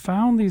you would have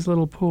found these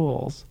little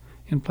pools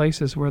in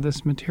places where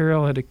this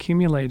material had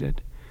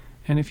accumulated.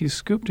 And if you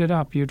scooped it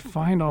up, you'd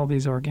find all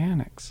these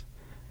organics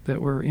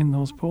that were in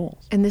those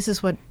pools. And this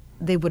is what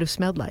they would have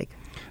smelled like.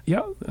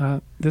 Yeah,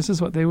 this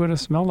is what they would have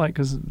smelled like,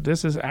 because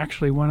this is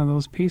actually one of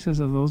those pieces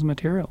of those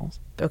materials.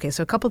 Okay,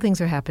 so a couple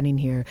things are happening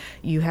here.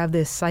 You have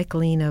this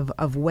cycling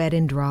of wet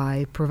and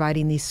dry,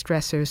 providing these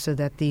stressors so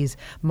that these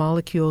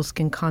molecules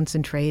can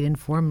concentrate and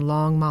form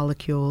long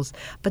molecules.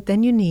 But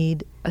then you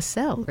need a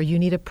cell, or you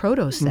need a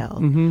protocell.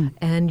 Mm-hmm.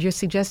 And you're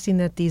suggesting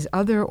that these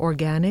other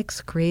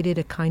organics created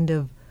a kind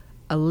of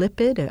a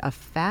lipid, a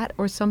fat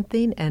or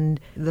something, and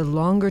the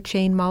longer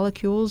chain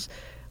molecules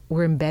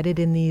were embedded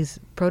in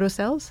these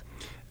protocells?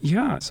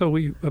 Yeah, so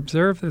we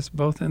observed this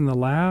both in the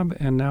lab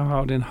and now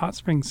out in hot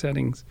spring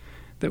settings,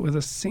 that with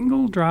a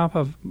single drop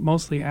of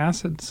mostly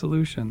acid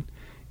solution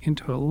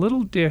into a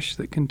little dish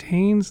that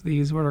contains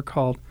these what are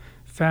called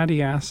fatty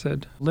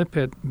acid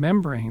lipid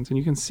membranes, and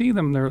you can see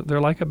them,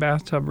 they're like a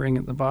bathtub ring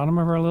at the bottom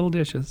of our little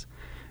dishes.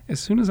 As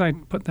soon as I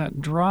put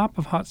that drop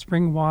of hot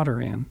spring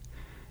water in,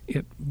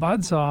 it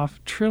buds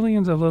off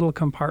trillions of little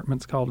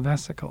compartments called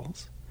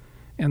vesicles.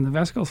 And the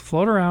vesicles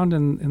float around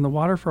in the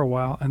water for a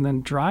while and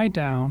then dry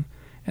down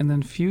and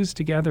then fuse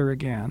together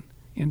again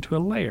into a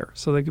layer.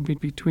 So they could be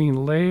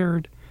between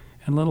layered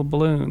and little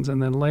balloons and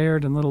then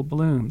layered and little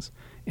balloons.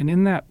 And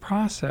in that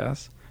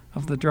process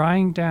of the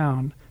drying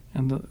down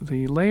and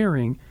the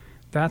layering,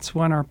 that's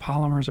when our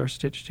polymers are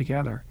stitched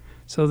together.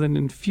 So that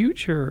in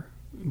future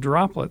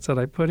droplets that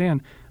I put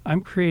in,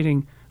 I'm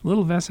creating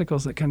little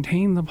vesicles that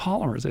contain the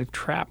polymers. They've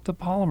trapped the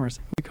polymers.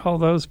 We call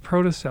those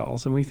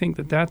protocells, and we think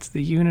that that's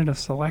the unit of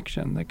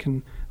selection that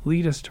can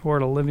lead us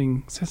toward a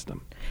living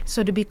system.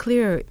 So to be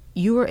clear,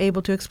 you were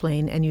able to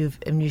explain, and you've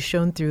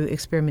shown through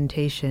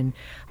experimentation,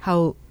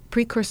 how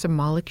precursor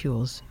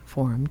molecules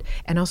formed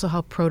and also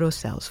how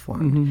protocells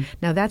formed. Mm-hmm.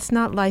 Now, that's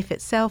not life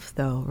itself,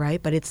 though,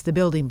 right? But it's the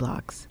building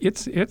blocks.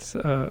 It's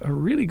a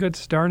really good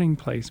starting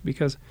place,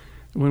 because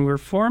when we're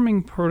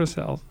forming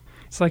protocells,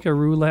 it's like a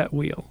roulette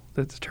wheel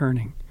that's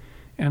turning.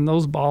 And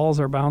those balls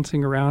are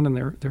bouncing around and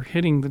they're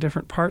hitting the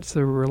different parts of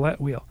the roulette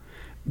wheel.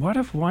 What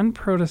if one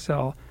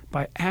protocell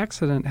by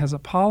accident has a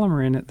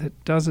polymer in it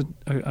that does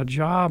a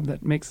job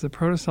that makes the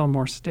protocell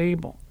more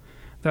stable?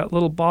 That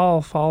little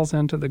ball falls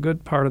into the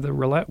good part of the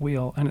roulette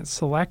wheel and it's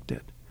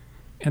selected.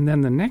 And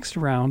then the next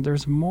round,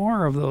 there's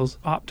more of those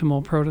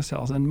optimal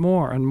protocells and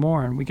more,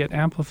 and we get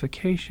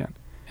amplification.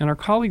 And our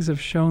colleagues have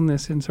shown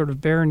this in sort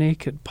of bare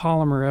naked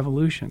polymer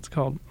evolution. It's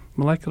called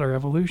molecular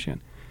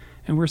evolution.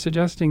 And we're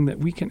suggesting that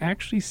we can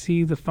actually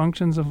see the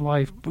functions of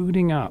life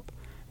booting up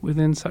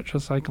within such a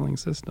cycling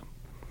system.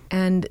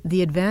 And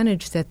the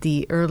advantage that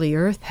the early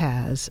Earth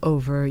has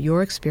over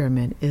your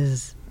experiment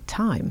is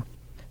time.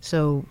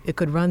 So it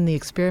could run the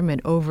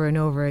experiment over and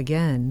over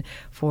again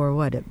for,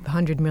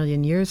 100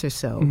 million years or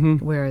so, mm-hmm.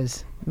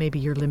 whereas maybe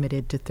you're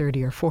limited to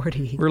 30 or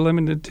 40. We're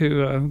limited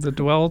to the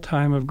dwell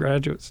time of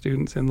graduate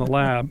students in the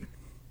lab.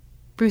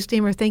 Bruce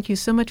Damer, thank you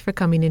so much for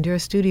coming into our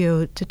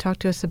studio to talk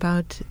to us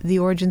about the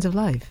origins of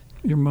life.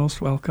 You're most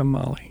welcome,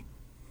 Molly.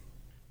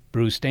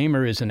 Bruce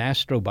Damer is an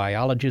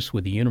astrobiologist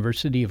with the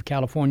University of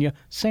California,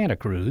 Santa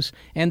Cruz,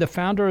 and the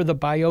founder of the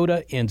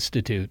Biota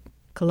Institute.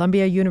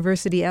 Columbia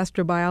University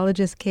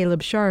astrobiologist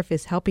Caleb Scharf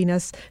is helping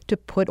us to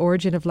put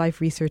origin of life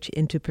research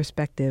into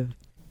perspective.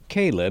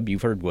 Caleb,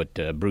 you've heard what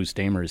Bruce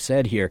Damer has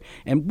said here,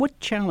 and what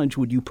challenge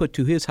would you put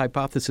to his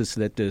hypothesis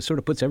that sort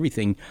of puts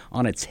everything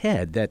on its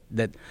head,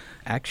 that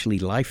actually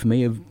life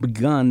may have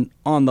begun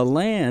on the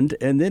land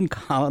and then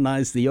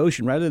colonized the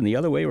ocean rather than the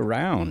other way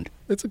around?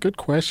 It's a good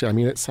question. I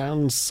mean, it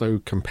sounds so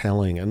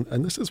compelling,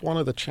 and this is one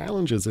of the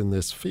challenges in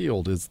this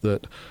field, is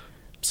that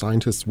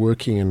scientists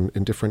working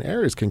in different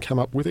areas can come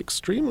up with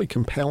extremely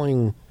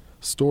compelling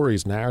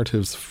stories,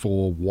 narratives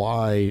for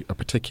why a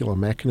particular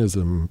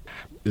mechanism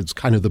is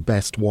kind of the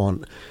best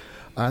one.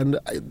 And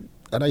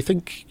I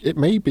think it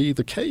may be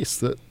the case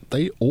that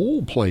they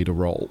all played a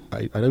role.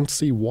 I don't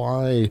see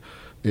why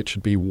it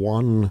should be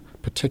one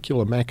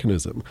particular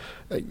mechanism.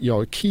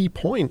 A key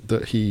point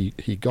that he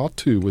got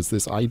to was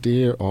this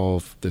idea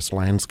of this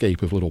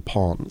landscape of little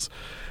ponds,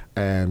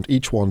 and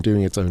each one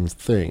doing its own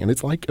thing. And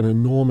it's like an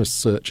enormous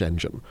search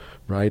engine,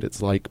 right?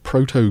 It's like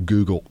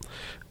proto-Google,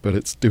 but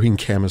it's doing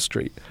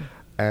chemistry.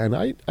 And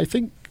I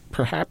think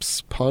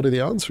perhaps part of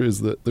the answer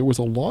is that there was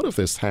a lot of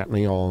this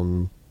happening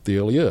on the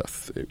early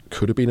Earth. It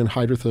could have been in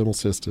hydrothermal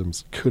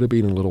systems, could have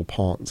been in little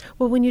ponds.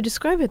 Well, when you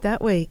describe it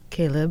that way,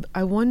 Caleb,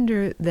 I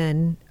wonder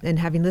then, and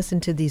having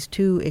listened to these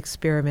two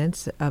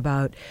experiments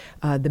about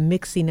the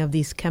mixing of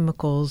these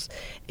chemicals,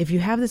 if you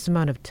have this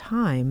amount of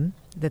time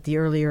that the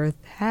early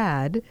Earth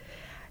had,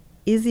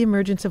 is the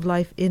emergence of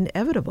life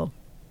inevitable?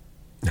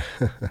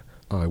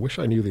 I wish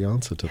I knew the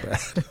answer to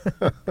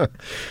that.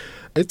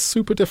 It's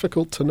super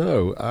difficult to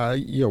know.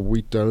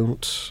 We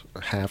don't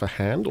have a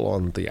handle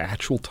on the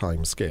actual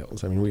time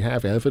scales. I mean, we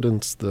have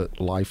evidence that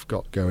life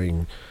got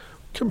going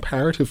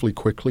comparatively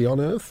quickly on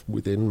Earth,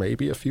 within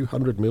maybe a few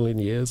 100 million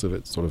years of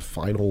its sort of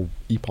final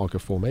epoch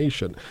of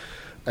formation.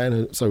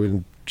 And so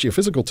in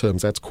geophysical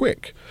terms, that's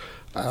quick.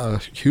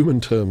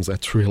 Human terms,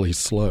 that's really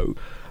slow.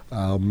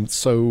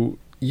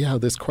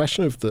 This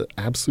question of the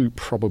absolute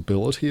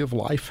probability of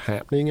life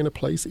happening in a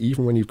place,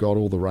 even when you've got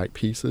all the right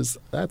pieces,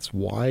 that's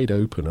wide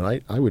open.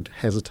 And I would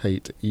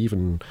hesitate to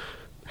even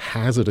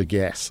hazard a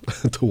guess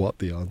to what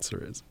the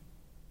answer is.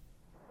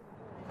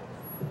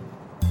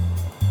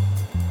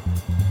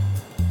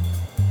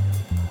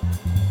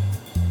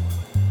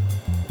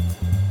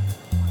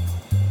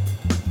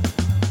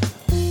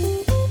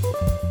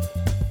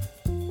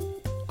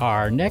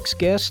 Our next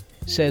guest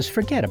says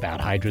forget about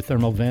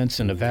hydrothermal vents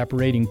and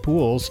evaporating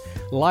pools.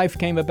 Life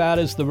came about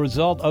as the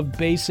result of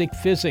basic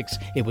physics.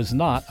 It was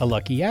not a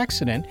lucky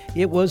accident.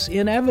 It was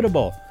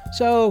inevitable.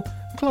 So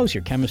close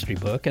your chemistry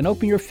book and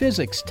open your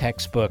physics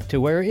textbook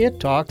to where it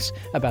talks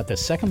about the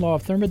second law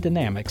of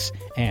thermodynamics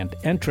and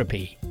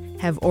entropy.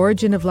 Have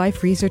origin of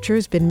life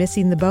researchers been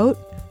missing the boat?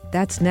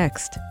 That's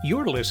next.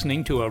 You're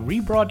listening to a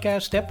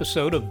rebroadcast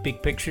episode of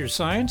Big Picture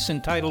Science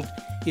entitled,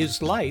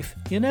 Is Life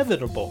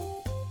Inevitable?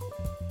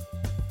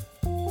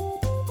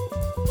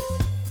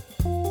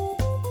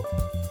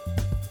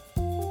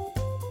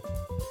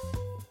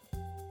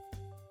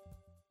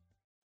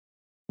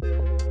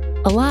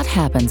 A lot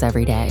happens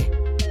every day.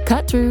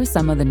 Cut through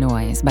some of the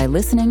noise by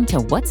listening to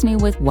What's New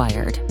with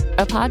Wired,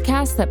 a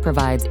podcast that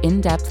provides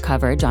in-depth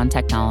coverage on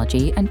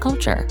technology and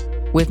culture.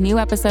 With new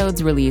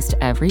episodes released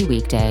every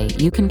weekday,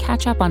 you can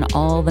catch up on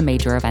all the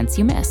major events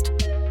you missed.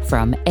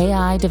 From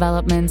AI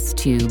developments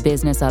to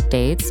business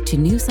updates to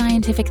new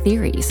scientific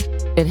theories,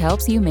 it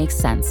helps you make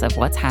sense of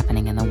what's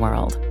happening in the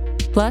world.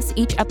 Plus,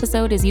 each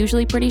episode is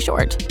usually pretty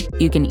short.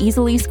 You can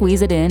easily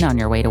squeeze it in on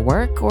your way to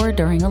work or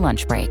during a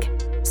lunch break.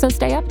 So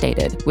stay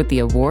updated with the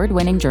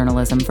award-winning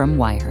journalism from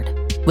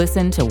Wired.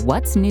 Listen to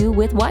What's New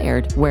with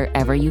Wired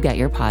wherever you get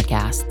your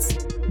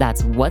podcasts.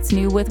 That's What's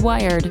New with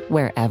Wired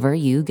wherever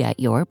you get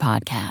your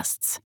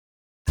podcasts.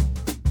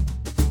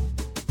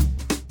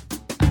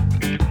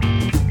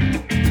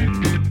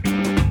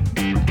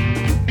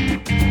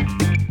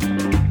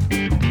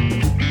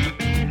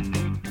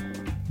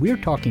 We're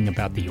talking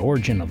about the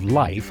origin of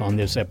life on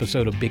this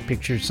episode of Big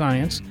Picture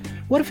Science.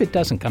 What if it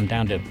doesn't come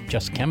down to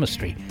just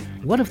chemistry?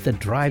 What if the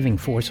driving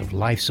force of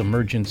life's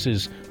emergence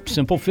is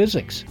simple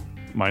physics?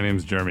 My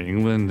name's Jeremy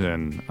England,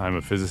 and I'm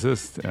a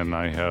physicist, and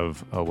I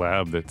have a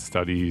lab that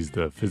studies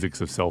the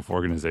physics of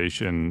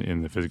self-organization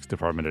in the physics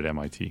department at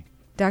MIT.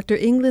 Dr.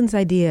 England's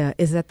idea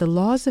is that the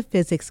laws of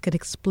physics could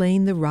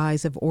explain the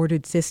rise of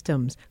ordered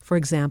systems. For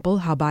example,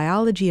 how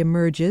biology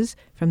emerges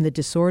from the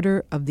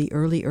disorder of the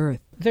early Earth.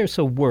 There's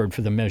a word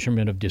for the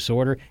measurement of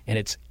disorder, and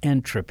it's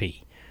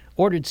entropy.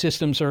 Ordered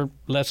systems are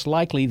less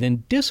likely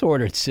than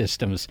disordered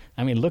systems.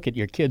 I mean, look at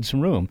your kid's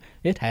room.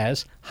 It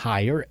has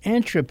higher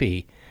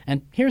entropy.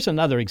 And here's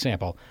another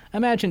example.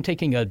 Imagine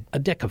taking a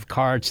deck of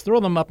cards,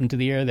 throw them up into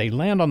the air, they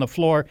land on the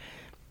floor.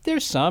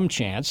 There's some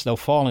chance they'll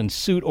fall in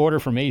suit order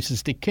from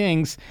aces to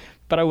kings,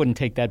 but I wouldn't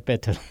take that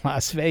bet to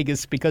Las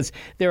Vegas because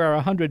there are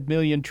 100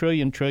 million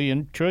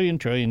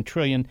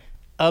trillion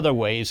other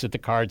ways that the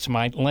cards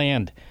might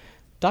land.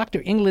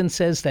 Dr. England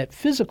says that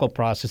physical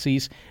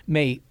processes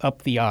may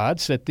up the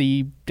odds that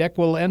the deck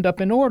will end up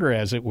in order,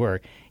 as it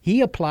were.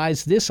 He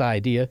applies this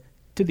idea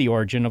to the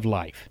origin of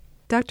life.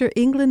 Dr.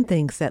 England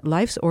thinks that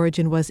life's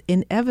origin was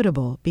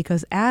inevitable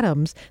because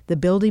atoms, the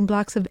building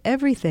blocks of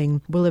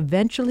everything, will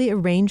eventually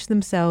arrange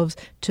themselves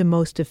to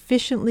most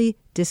efficiently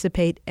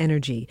dissipate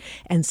energy.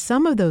 And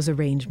some of those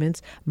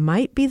arrangements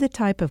might be the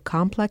type of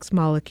complex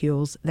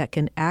molecules that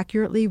can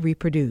accurately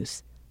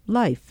reproduce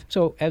life.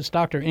 So, as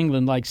Dr.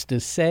 England likes to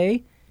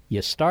say,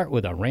 you start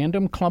with a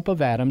random clump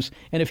of atoms,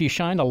 and if you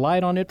shine a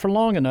light on it for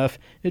long enough,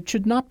 it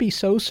should not be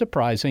so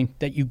surprising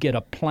that you get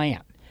a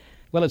plant.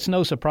 Well, it's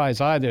no surprise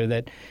either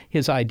that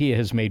his idea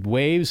has made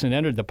waves and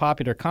entered the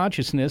popular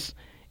consciousness.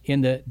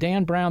 In the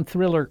Dan Brown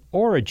thriller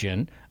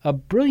Origin, a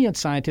brilliant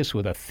scientist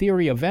with a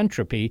theory of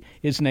entropy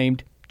is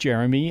named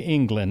Jeremy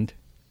England.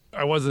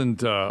 I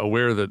wasn't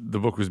aware that the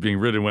book was being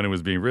written when it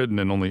was being written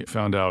and only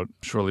found out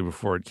shortly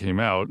before it came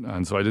out,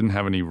 and so I didn't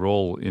have any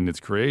role in its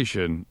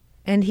creation.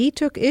 And he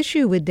took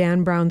issue with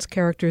Dan Brown's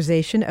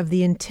characterization of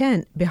the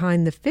intent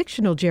behind the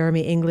fictional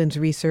Jeremy England's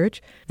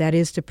research, that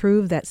is, to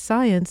prove that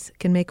science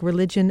can make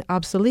religion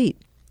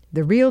obsolete.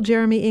 The real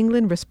Jeremy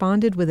England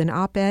responded with an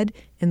op-ed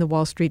in the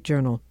Wall Street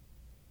Journal.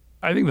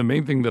 I think the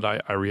main thing that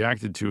I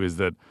reacted to is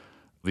that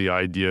the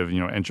idea of,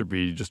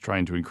 entropy just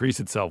trying to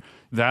increase itself,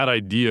 that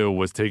idea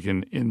was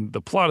taken in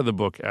the plot of the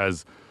book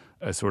as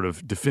a sort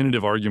of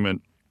definitive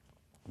argument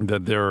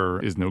that there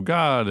is no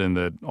God and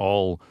that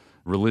all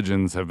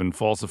religions have been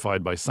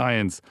falsified by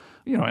science.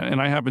 And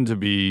I happen to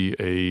be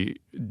a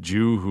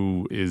Jew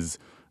who is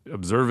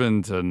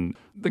observant, and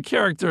the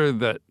character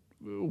that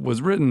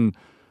was written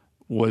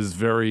was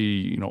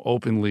very,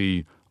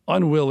 openly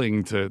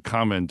unwilling to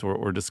comment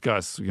or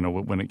discuss,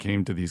 when it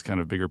came to these kind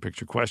of bigger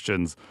picture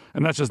questions.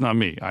 And that's just not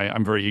me.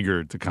 I'm very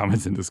eager to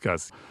comment and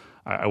discuss.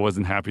 I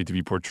wasn't happy to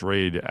be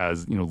portrayed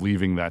as,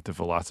 leaving that to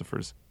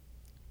philosophers.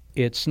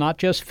 It's not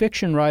just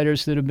fiction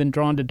writers that have been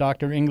drawn to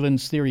Dr.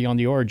 England's theory on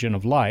the origin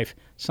of life.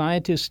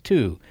 Scientists,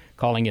 too,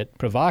 calling it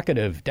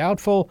provocative,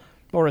 doubtful,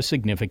 or a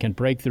significant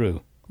breakthrough.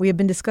 We have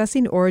been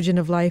discussing origin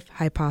of life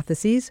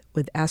hypotheses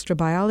with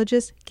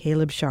astrobiologist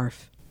Caleb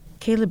Scharf.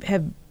 Caleb,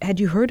 had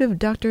you heard of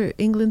Dr.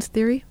 England's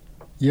theory?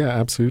 Yeah,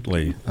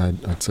 absolutely.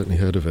 I'd certainly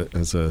heard of it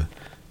as a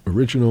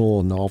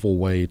original, novel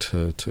way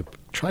to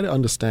try to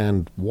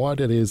understand what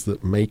it is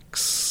that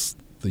makes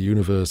the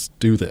universe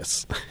do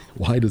this.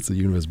 Why does the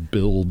universe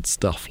build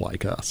stuff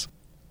like us?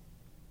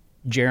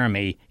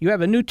 Jeremy, you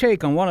have a new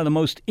take on one of the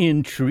most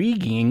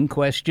intriguing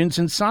questions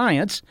in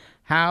science.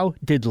 How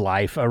did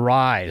life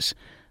arise?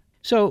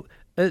 So,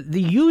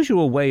 the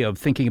usual way of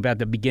thinking about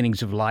the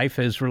beginnings of life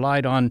has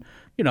relied on,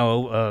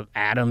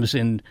 atoms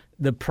in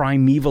the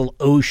primeval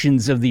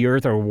oceans of the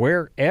earth or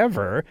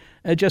wherever,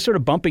 just sort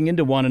of bumping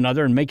into one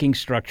another and making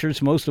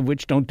structures, most of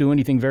which don't do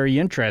anything very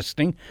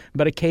interesting.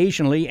 But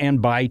occasionally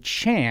and by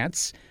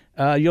chance,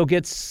 you'll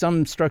get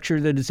some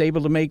structure that is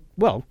able to make,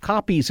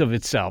 copies of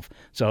itself.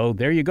 So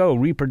there you go,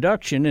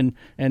 reproduction,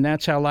 and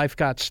that's how life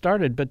got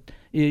started. But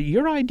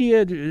your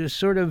idea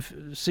sort of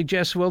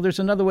suggests, there's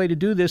another way to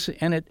do this,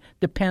 and it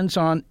depends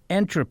on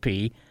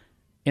entropy.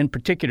 In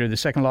particular, the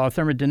second law of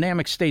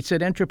thermodynamics states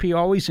that entropy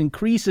always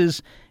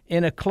increases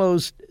in a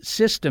closed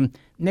system.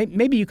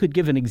 Maybe you could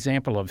give an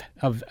example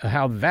of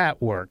how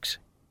that works.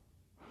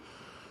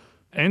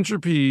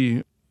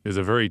 Entropy is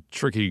a very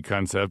tricky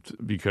concept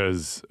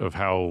because of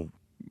how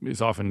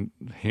it's often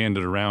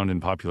handed around in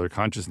popular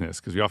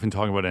consciousness, because we often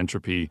talk about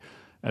entropy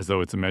as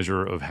though it's a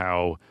measure of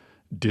how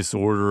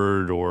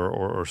disordered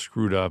or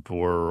screwed up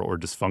or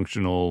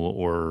dysfunctional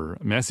or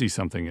messy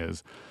something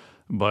is.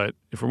 But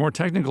if we're more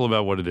technical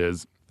about what it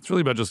is, it's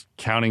really about just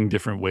counting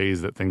different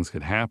ways that things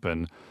could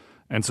happen.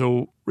 And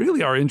so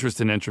really our interest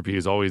in entropy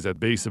is always at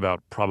base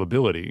about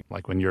probability.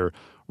 Like when you're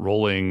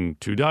rolling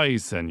two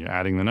dice and you're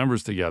adding the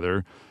numbers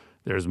together,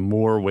 there's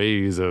more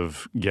ways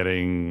of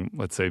getting,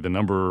 let's say, the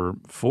number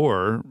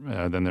 4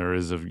 than there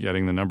is of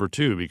getting the number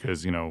 2,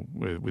 because,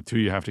 with 2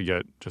 you have to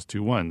get just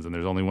 2 ones, and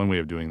there's only one way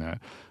of doing that.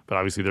 But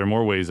obviously there are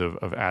more ways of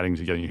adding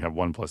together. You have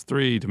 1 plus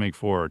 3 to make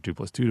 4, or 2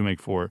 plus 2 to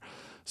make 4.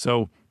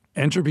 So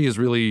entropy is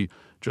really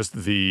just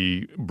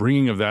the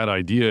bringing of that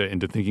idea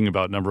into thinking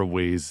about a number of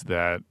ways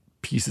that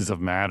pieces of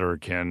matter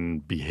can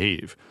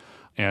behave.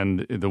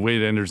 And the way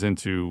it enters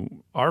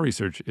into our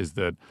research is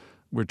that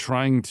we're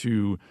trying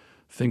to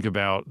think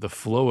about the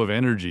flow of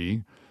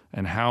energy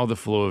and how the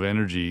flow of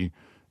energy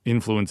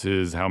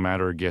influences how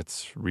matter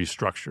gets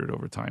restructured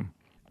over time.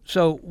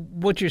 So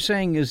what you're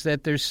saying is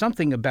that there's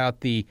something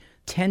about the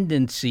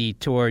tendency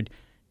toward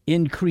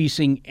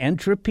increasing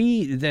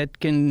entropy that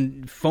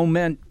can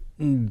foment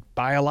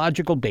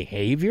biological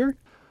behavior?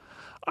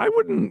 I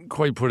wouldn't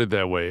quite put it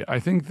that way. I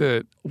think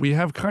that we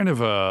have kind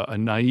of a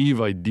naive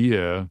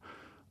idea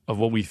of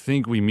what we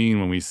think we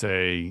mean when we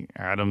say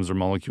atoms or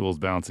molecules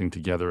bouncing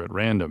together at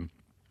random.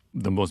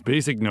 The most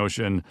basic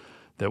notion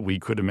that we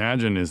could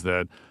imagine is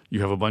that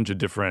you have a bunch of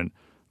different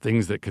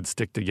things that could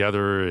stick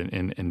together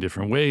in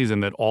different ways,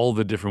 and that all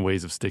the different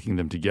ways of sticking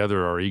them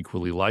together are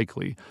equally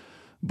likely.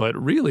 But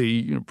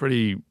really,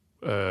 pretty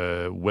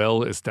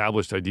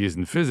well-established ideas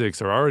in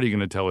physics are already going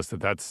to tell us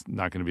that that's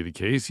not going to be the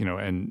case,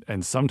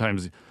 and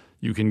sometimes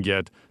you can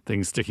get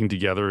things sticking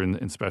together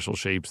in special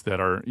shapes that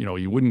are,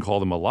 you wouldn't call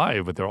them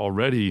alive, but they're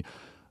already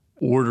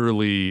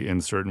orderly in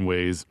certain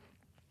ways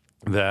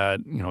that,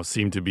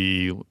 seem to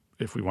be,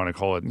 if we want to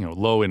call it,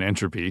 low in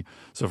entropy.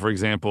 So, for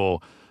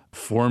example,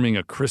 forming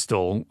a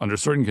crystal under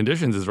certain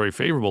conditions is very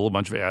favorable. A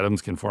bunch of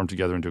atoms can form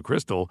together into a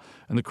crystal,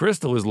 and the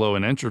crystal is low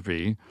in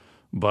entropy,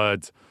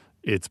 but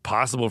it's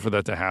possible for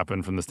that to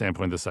happen from the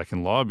standpoint of the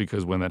second law,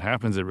 because when that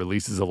happens, it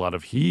releases a lot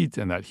of heat,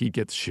 and that heat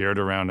gets shared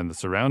around in the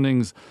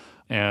surroundings.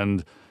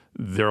 And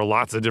there are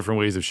lots of different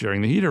ways of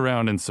sharing the heat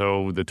around, and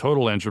so the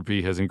total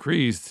entropy has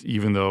increased,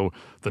 even though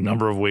the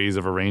number of ways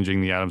of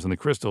arranging the atoms in the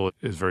crystal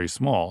is very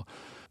small.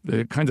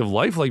 The kinds of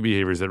lifelike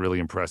behaviors that really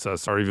impress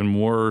us are even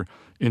more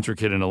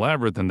intricate and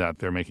elaborate than that.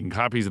 They're making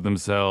copies of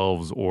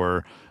themselves,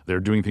 or they're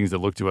doing things that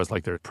look to us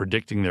like they're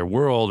predicting their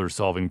world or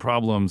solving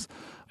problems.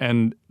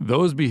 And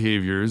those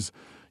behaviors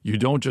you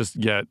don't just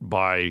get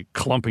by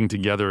clumping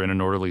together in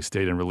an orderly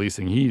state and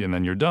releasing heat and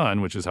then you're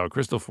done, which is how a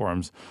crystal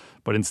forms.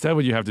 But instead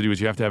what you have to do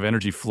is you have to have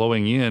energy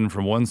flowing in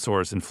from one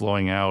source and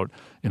flowing out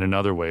in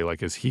another way,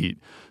 like as heat.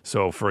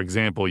 So, for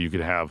example, you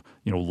could have,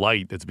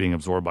 light that's being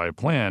absorbed by a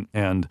plant,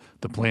 and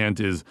the plant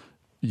is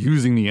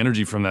using the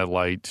energy from that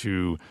light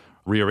to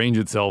rearrange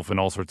itself in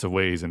all sorts of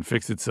ways and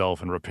fix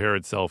itself and repair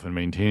itself and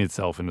maintain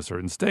itself in a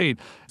certain state.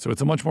 So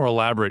it's a much more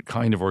elaborate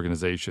kind of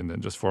organization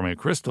than just forming a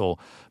crystal.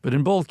 But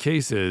in both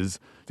cases,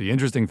 the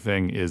interesting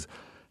thing is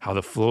how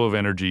the flow of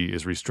energy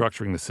is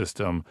restructuring the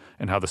system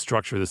and how the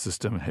structure of the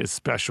system has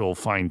special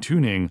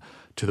fine-tuning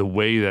to the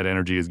way that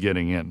energy is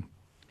getting in.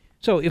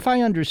 So if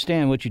I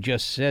understand what you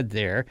just said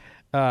there,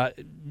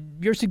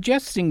 you're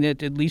suggesting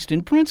that, at least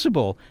in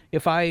principle,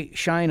 if I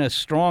shine a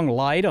strong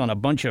light on a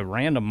bunch of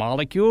random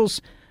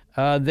molecules,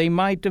 they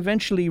might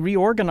eventually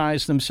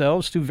reorganize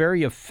themselves to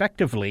very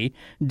effectively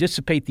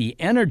dissipate the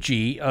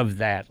energy of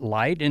that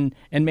light and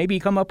maybe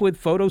come up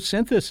with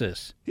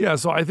photosynthesis. Yeah,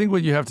 so I think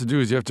what you have to do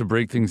is you have to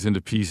break things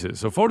into pieces.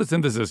 So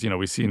photosynthesis,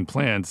 we see in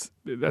plants,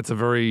 that's a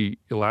very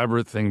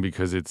elaborate thing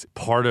because it's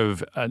part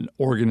of an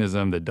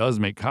organism that does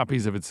make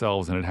copies of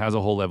itself, and it has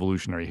a whole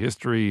evolutionary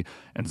history.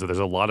 And so there's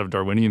a lot of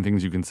Darwinian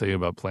things you can say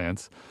about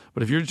plants.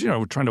 But if you're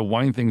trying to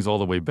wind things all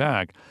the way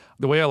back,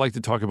 the way I like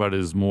to talk about it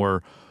is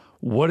more,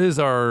 what is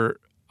our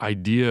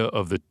idea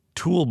of the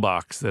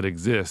toolbox that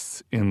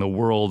exists in the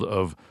world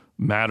of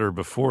matter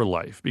before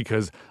life?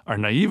 Because our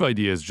naive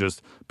idea is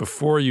just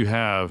before you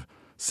have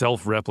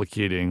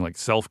self-replicating, like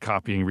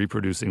self-copying,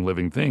 reproducing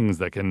living things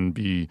that can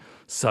be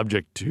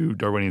subject to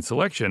Darwinian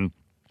selection,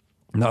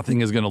 nothing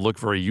is going to look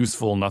very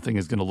useful, nothing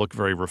is going to look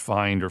very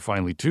refined or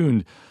finely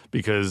tuned,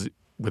 because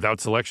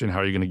without selection, how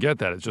are you going to get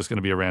that? It's just going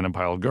to be a random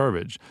pile of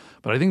garbage.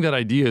 But I think that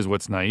idea is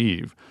what's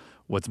naive.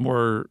 What's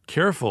more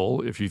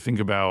careful, if you think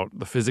about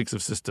the physics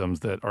of systems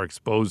that are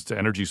exposed to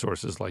energy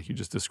sources like you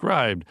just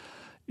described,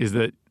 is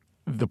that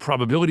the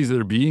probabilities that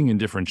are being in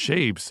different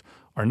shapes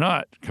are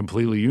not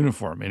completely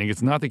uniform. Meaning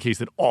it's not the case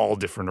that all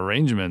different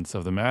arrangements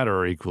of the matter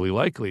are equally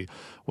likely.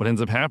 What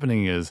ends up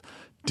happening is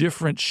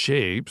different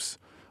shapes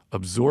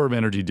absorb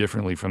energy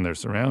differently from their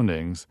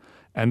surroundings,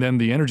 and then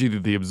the energy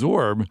that they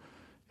absorb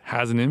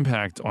has an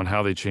impact on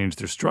how they change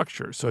their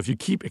structure. So if you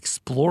keep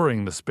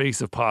exploring the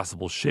space of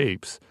possible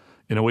shapes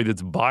in a way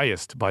that's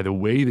biased by the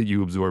way that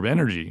you absorb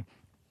energy,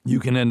 you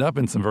can end up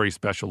in some very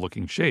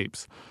special-looking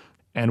shapes.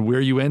 And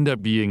where you end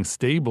up being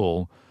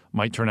stable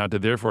might turn out to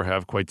therefore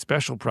have quite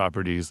special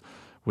properties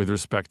with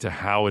respect to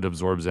how it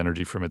absorbs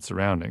energy from its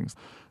surroundings.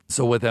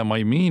 So what that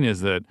might mean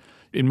is that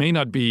it may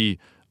not be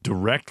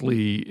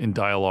directly in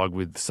dialogue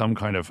with some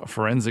kind of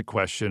forensic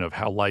question of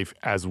how life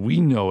as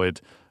we know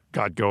it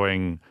got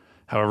going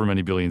however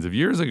many billions of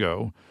years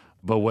ago,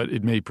 but what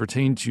it may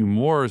pertain to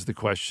more is the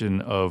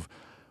question of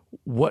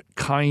what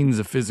kinds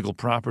of physical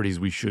properties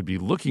we should be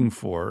looking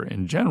for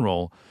in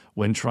general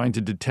when trying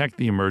to detect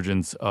the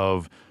emergence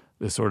of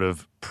the sort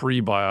of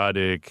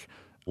prebiotic,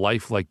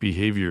 lifelike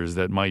behaviors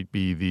that might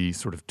be the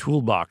sort of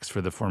toolbox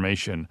for the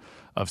formation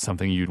of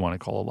something you'd want to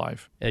call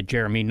alive.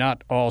 Jeremy,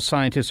 not all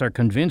scientists are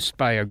convinced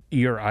by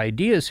your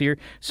ideas here.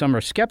 Some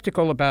are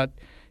skeptical about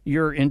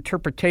your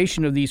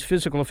interpretation of these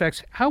physical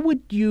effects. How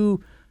would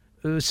you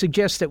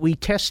suggest that we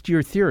test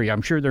your theory?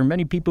 I'm sure there are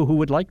many people who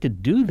would like to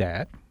do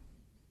that.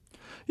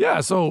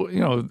 Yeah,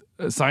 so,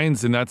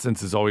 science in that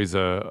sense is always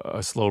a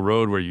slow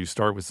road where you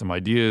start with some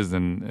ideas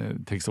and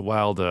it takes a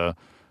while to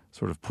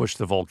sort of push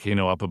the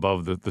volcano up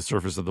above the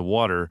surface of the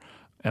water.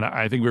 And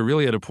I think we're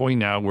really at a point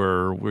now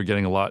where we're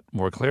getting a lot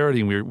more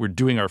clarity, and we're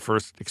doing our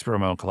first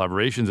experimental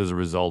collaborations as a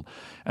result.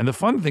 And the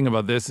fun thing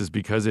about this is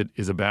because it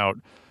is about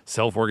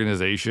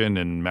self-organization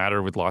and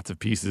matter with lots of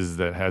pieces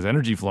that has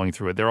energy flowing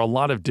through it, there are a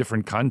lot of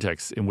different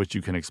contexts in which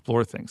you can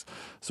explore things.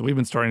 So we've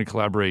been starting to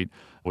collaborate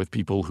with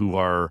people who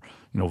are,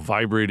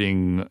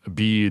 vibrating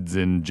beads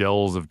in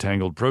gels of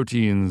tangled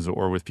proteins,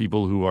 or with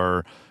people who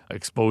are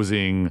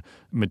exposing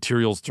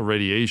materials to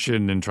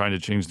radiation and trying to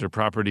change their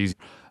properties.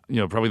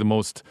 Probably the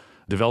most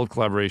developed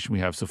collaboration we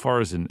have so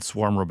far is in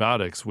swarm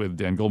robotics with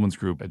Dan Goldman's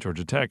group at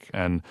Georgia Tech,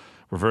 and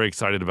we're very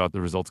excited about the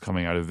results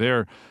coming out of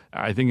there.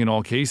 I think in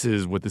all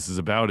cases what this is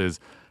about is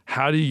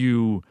how do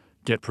you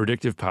get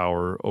predictive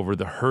power over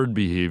the herd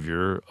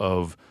behavior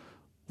of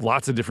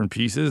lots of different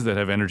pieces that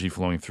have energy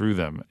flowing through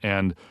them.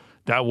 And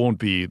that won't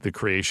be the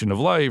creation of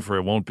life, or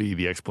it won't be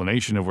the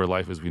explanation of where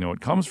life as we know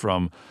it comes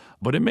from,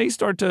 but it may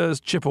start to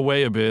chip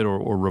away a bit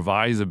or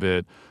revise a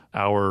bit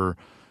our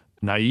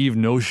naive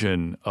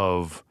notion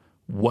of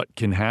what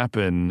can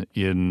happen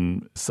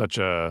in such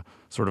a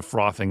sort of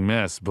frothing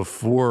mess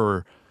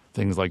before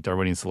things like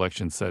Darwinian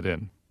selection set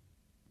in.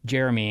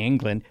 Jeremy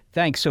England,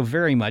 thanks so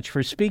very much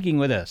for speaking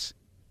with us.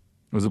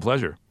 It was a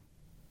pleasure.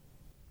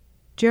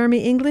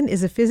 Jeremy England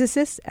is a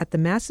physicist at the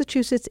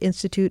Massachusetts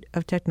Institute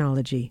of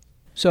Technology.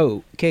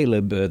 So,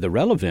 Caleb, the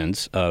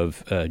relevance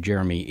of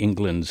Jeremy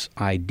England's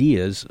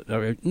ideas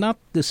are not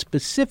the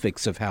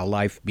specifics of how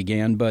life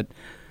began, but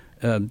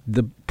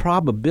the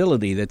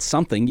probability that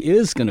something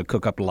is going to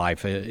cook up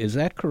life. Is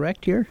that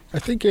correct here? I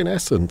think in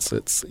essence,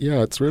 it's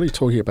really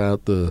talking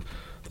about the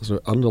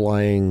sort of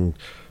underlying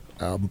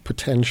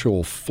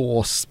potential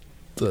force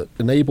that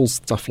enables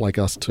stuff like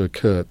us to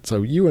occur.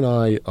 So you and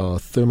I are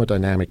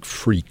thermodynamic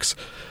freaks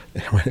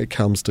when it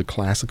comes to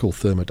classical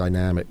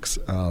thermodynamics.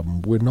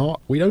 We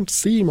don't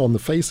seem on the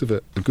face of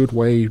it a good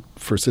way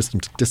for a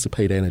system to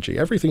dissipate energy.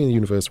 Everything in the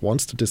universe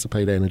wants to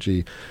dissipate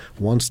energy,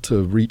 wants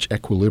to reach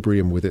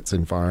equilibrium with its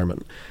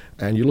environment.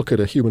 And you look at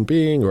a human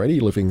being or any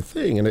living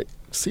thing, and it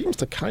seems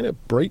to kind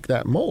of break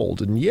that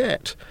mold. And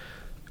yet,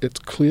 it's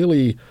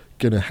clearly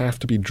going to have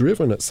to be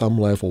driven at some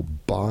level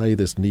by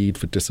this need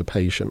for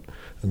dissipation.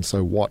 And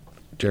so what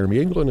Jeremy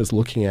England is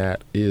looking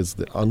at is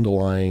the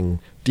underlying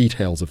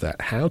details of that.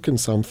 How can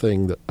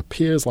something that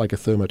appears like a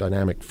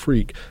thermodynamic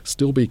freak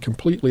still be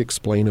completely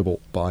explainable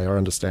by our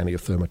understanding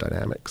of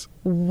thermodynamics?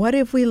 What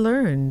have we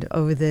learned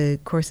over the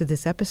course of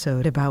this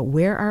episode about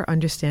where our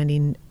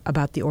understanding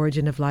about the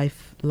origin of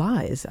life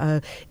lies?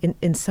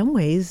 In some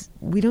ways,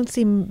 we don't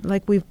seem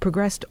like we've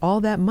progressed all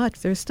that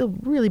much. There's still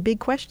really big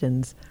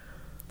questions.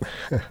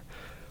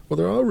 Well,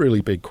 there are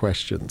really big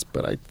questions,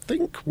 but I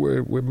think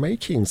we're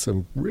making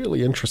some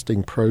really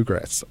interesting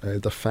progress.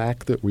 The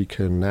fact that we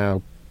can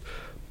now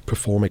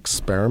perform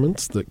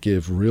experiments that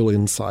give real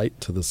insight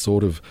to the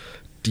sort of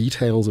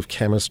details of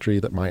chemistry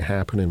that might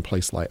happen in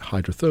places like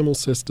hydrothermal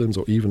systems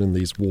or even in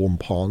these warm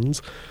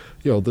ponds.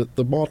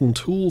 The modern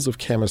tools of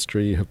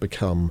chemistry have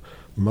become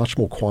much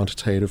more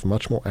quantitative,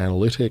 much more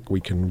analytic.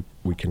 We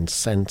can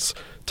sense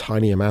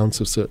tiny amounts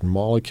of certain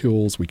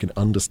molecules. We can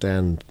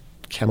understand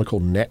chemical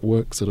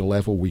networks at a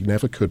level we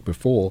never could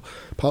before,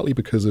 partly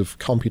because of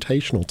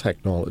computational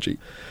technology.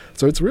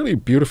 So it's really a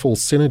beautiful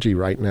synergy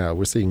right now.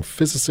 We're seeing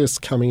physicists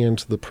coming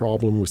into the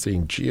problem. We're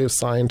seeing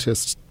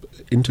geoscientists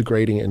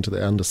integrating it into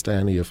the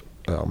understanding of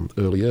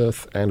early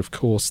Earth, and of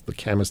course the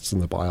chemists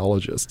and the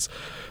biologists.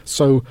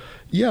 So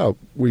yeah,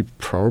 we've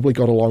probably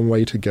got a long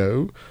way to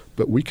go,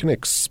 but we can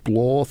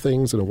explore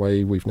things in a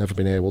way we've never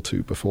been able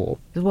to before.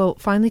 Well,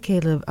 finally,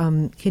 Caleb,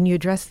 can you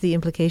address the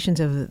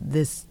implications of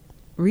this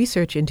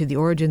research into the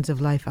origins of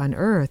life on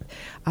Earth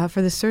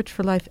for the search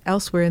for life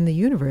elsewhere in the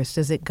universe?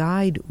 Does it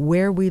guide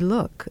where we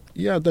look?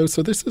 Yeah,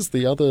 so this is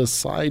the other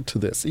side to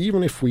this.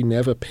 Even if we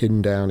never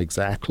pin down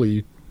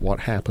exactly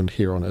what happened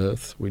here on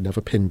Earth, we never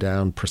pin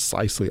down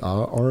precisely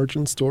our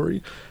origin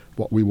story,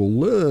 what we will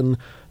learn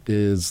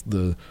is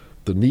the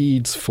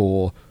needs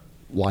for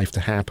life to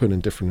happen in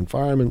different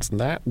environments, and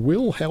that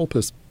will help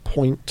us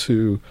point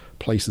to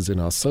places in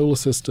our solar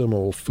system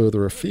or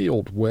further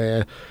afield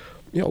where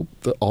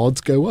the odds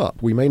go up.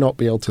 We may not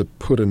be able to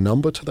put a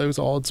number to those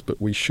odds,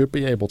 but we should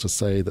be able to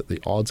say that the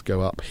odds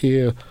go up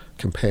here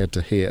compared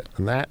to here,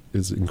 and that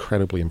is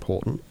incredibly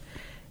important.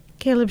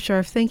 Caleb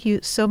Scharf, thank you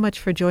so much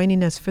for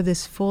joining us for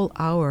this full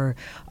hour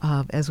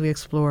as we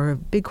explore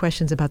big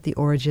questions about the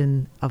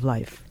origin of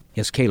life.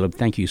 Yes, Caleb,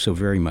 thank you so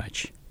very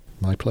much.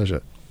 My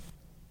pleasure.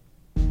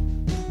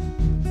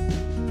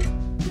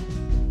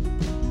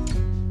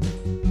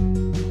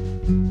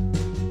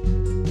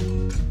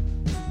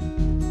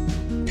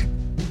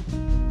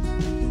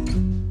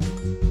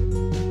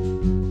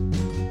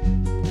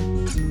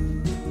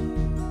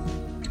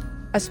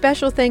 A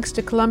special thanks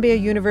to Columbia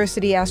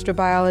University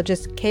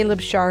astrobiologist Caleb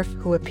Scharf,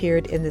 who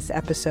appeared in this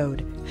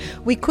episode.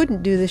 We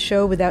couldn't do this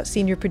show without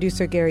senior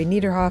producer Gary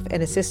Niederhoff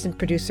and assistant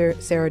producer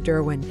Sarah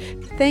Darwin.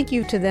 Thank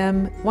you to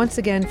them once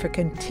again for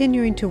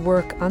continuing to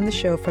work on the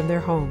show from their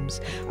homes.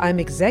 I'm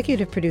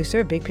executive producer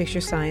of Big Picture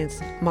Science,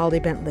 Molly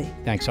Bentley.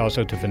 Thanks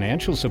also to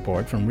financial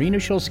support from Rena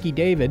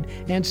Shulsky-David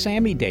and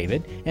Sammy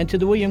David, and to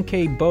the William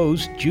K.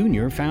 Bose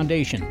Jr.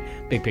 Foundation.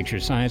 Big Picture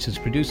Science is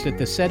produced at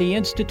the SETI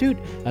Institute,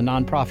 a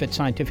nonprofit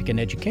scientific and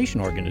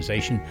education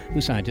organization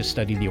whose scientists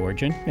study the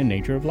origin and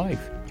nature of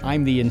life.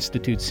 I'm the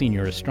Institute's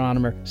senior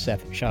astronomer,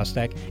 Seth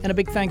Shostak, and a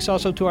big thanks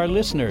also to our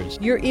listeners.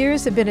 Your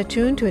ears have been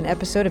attuned to an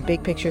episode of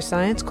Big Picture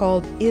Science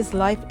called Is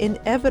Life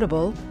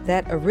Inevitable?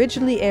 That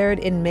originally aired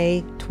in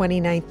May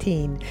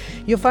 2019.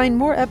 You'll find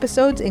more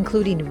episodes,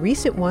 including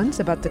recent ones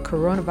about the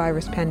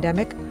coronavirus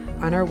pandemic,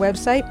 on our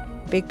website,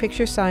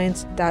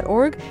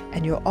 bigpicturescience.org,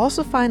 and you'll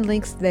also find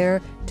links there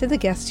to the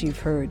guests you've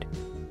heard.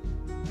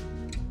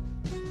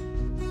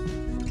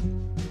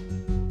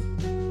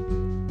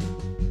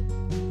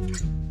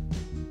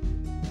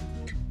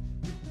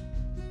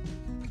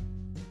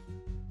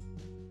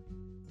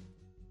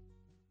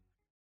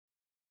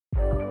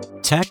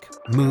 Tech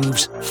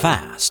moves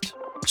fast,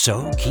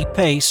 so keep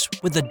pace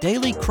with the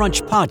Daily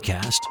Crunch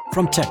podcast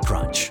from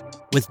TechCrunch.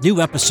 With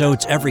new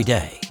episodes every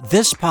day,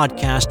 this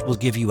podcast will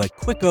give you a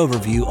quick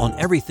overview on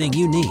everything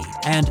you need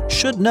and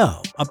should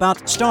know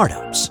about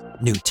startups,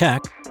 new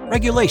tech,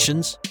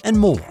 regulations, and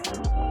more.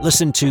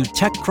 Listen to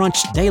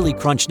TechCrunch Daily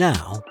Crunch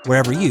now,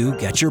 wherever you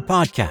get your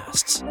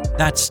podcasts.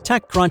 That's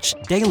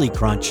TechCrunch Daily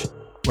Crunch,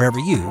 wherever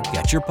you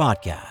get your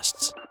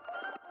podcasts.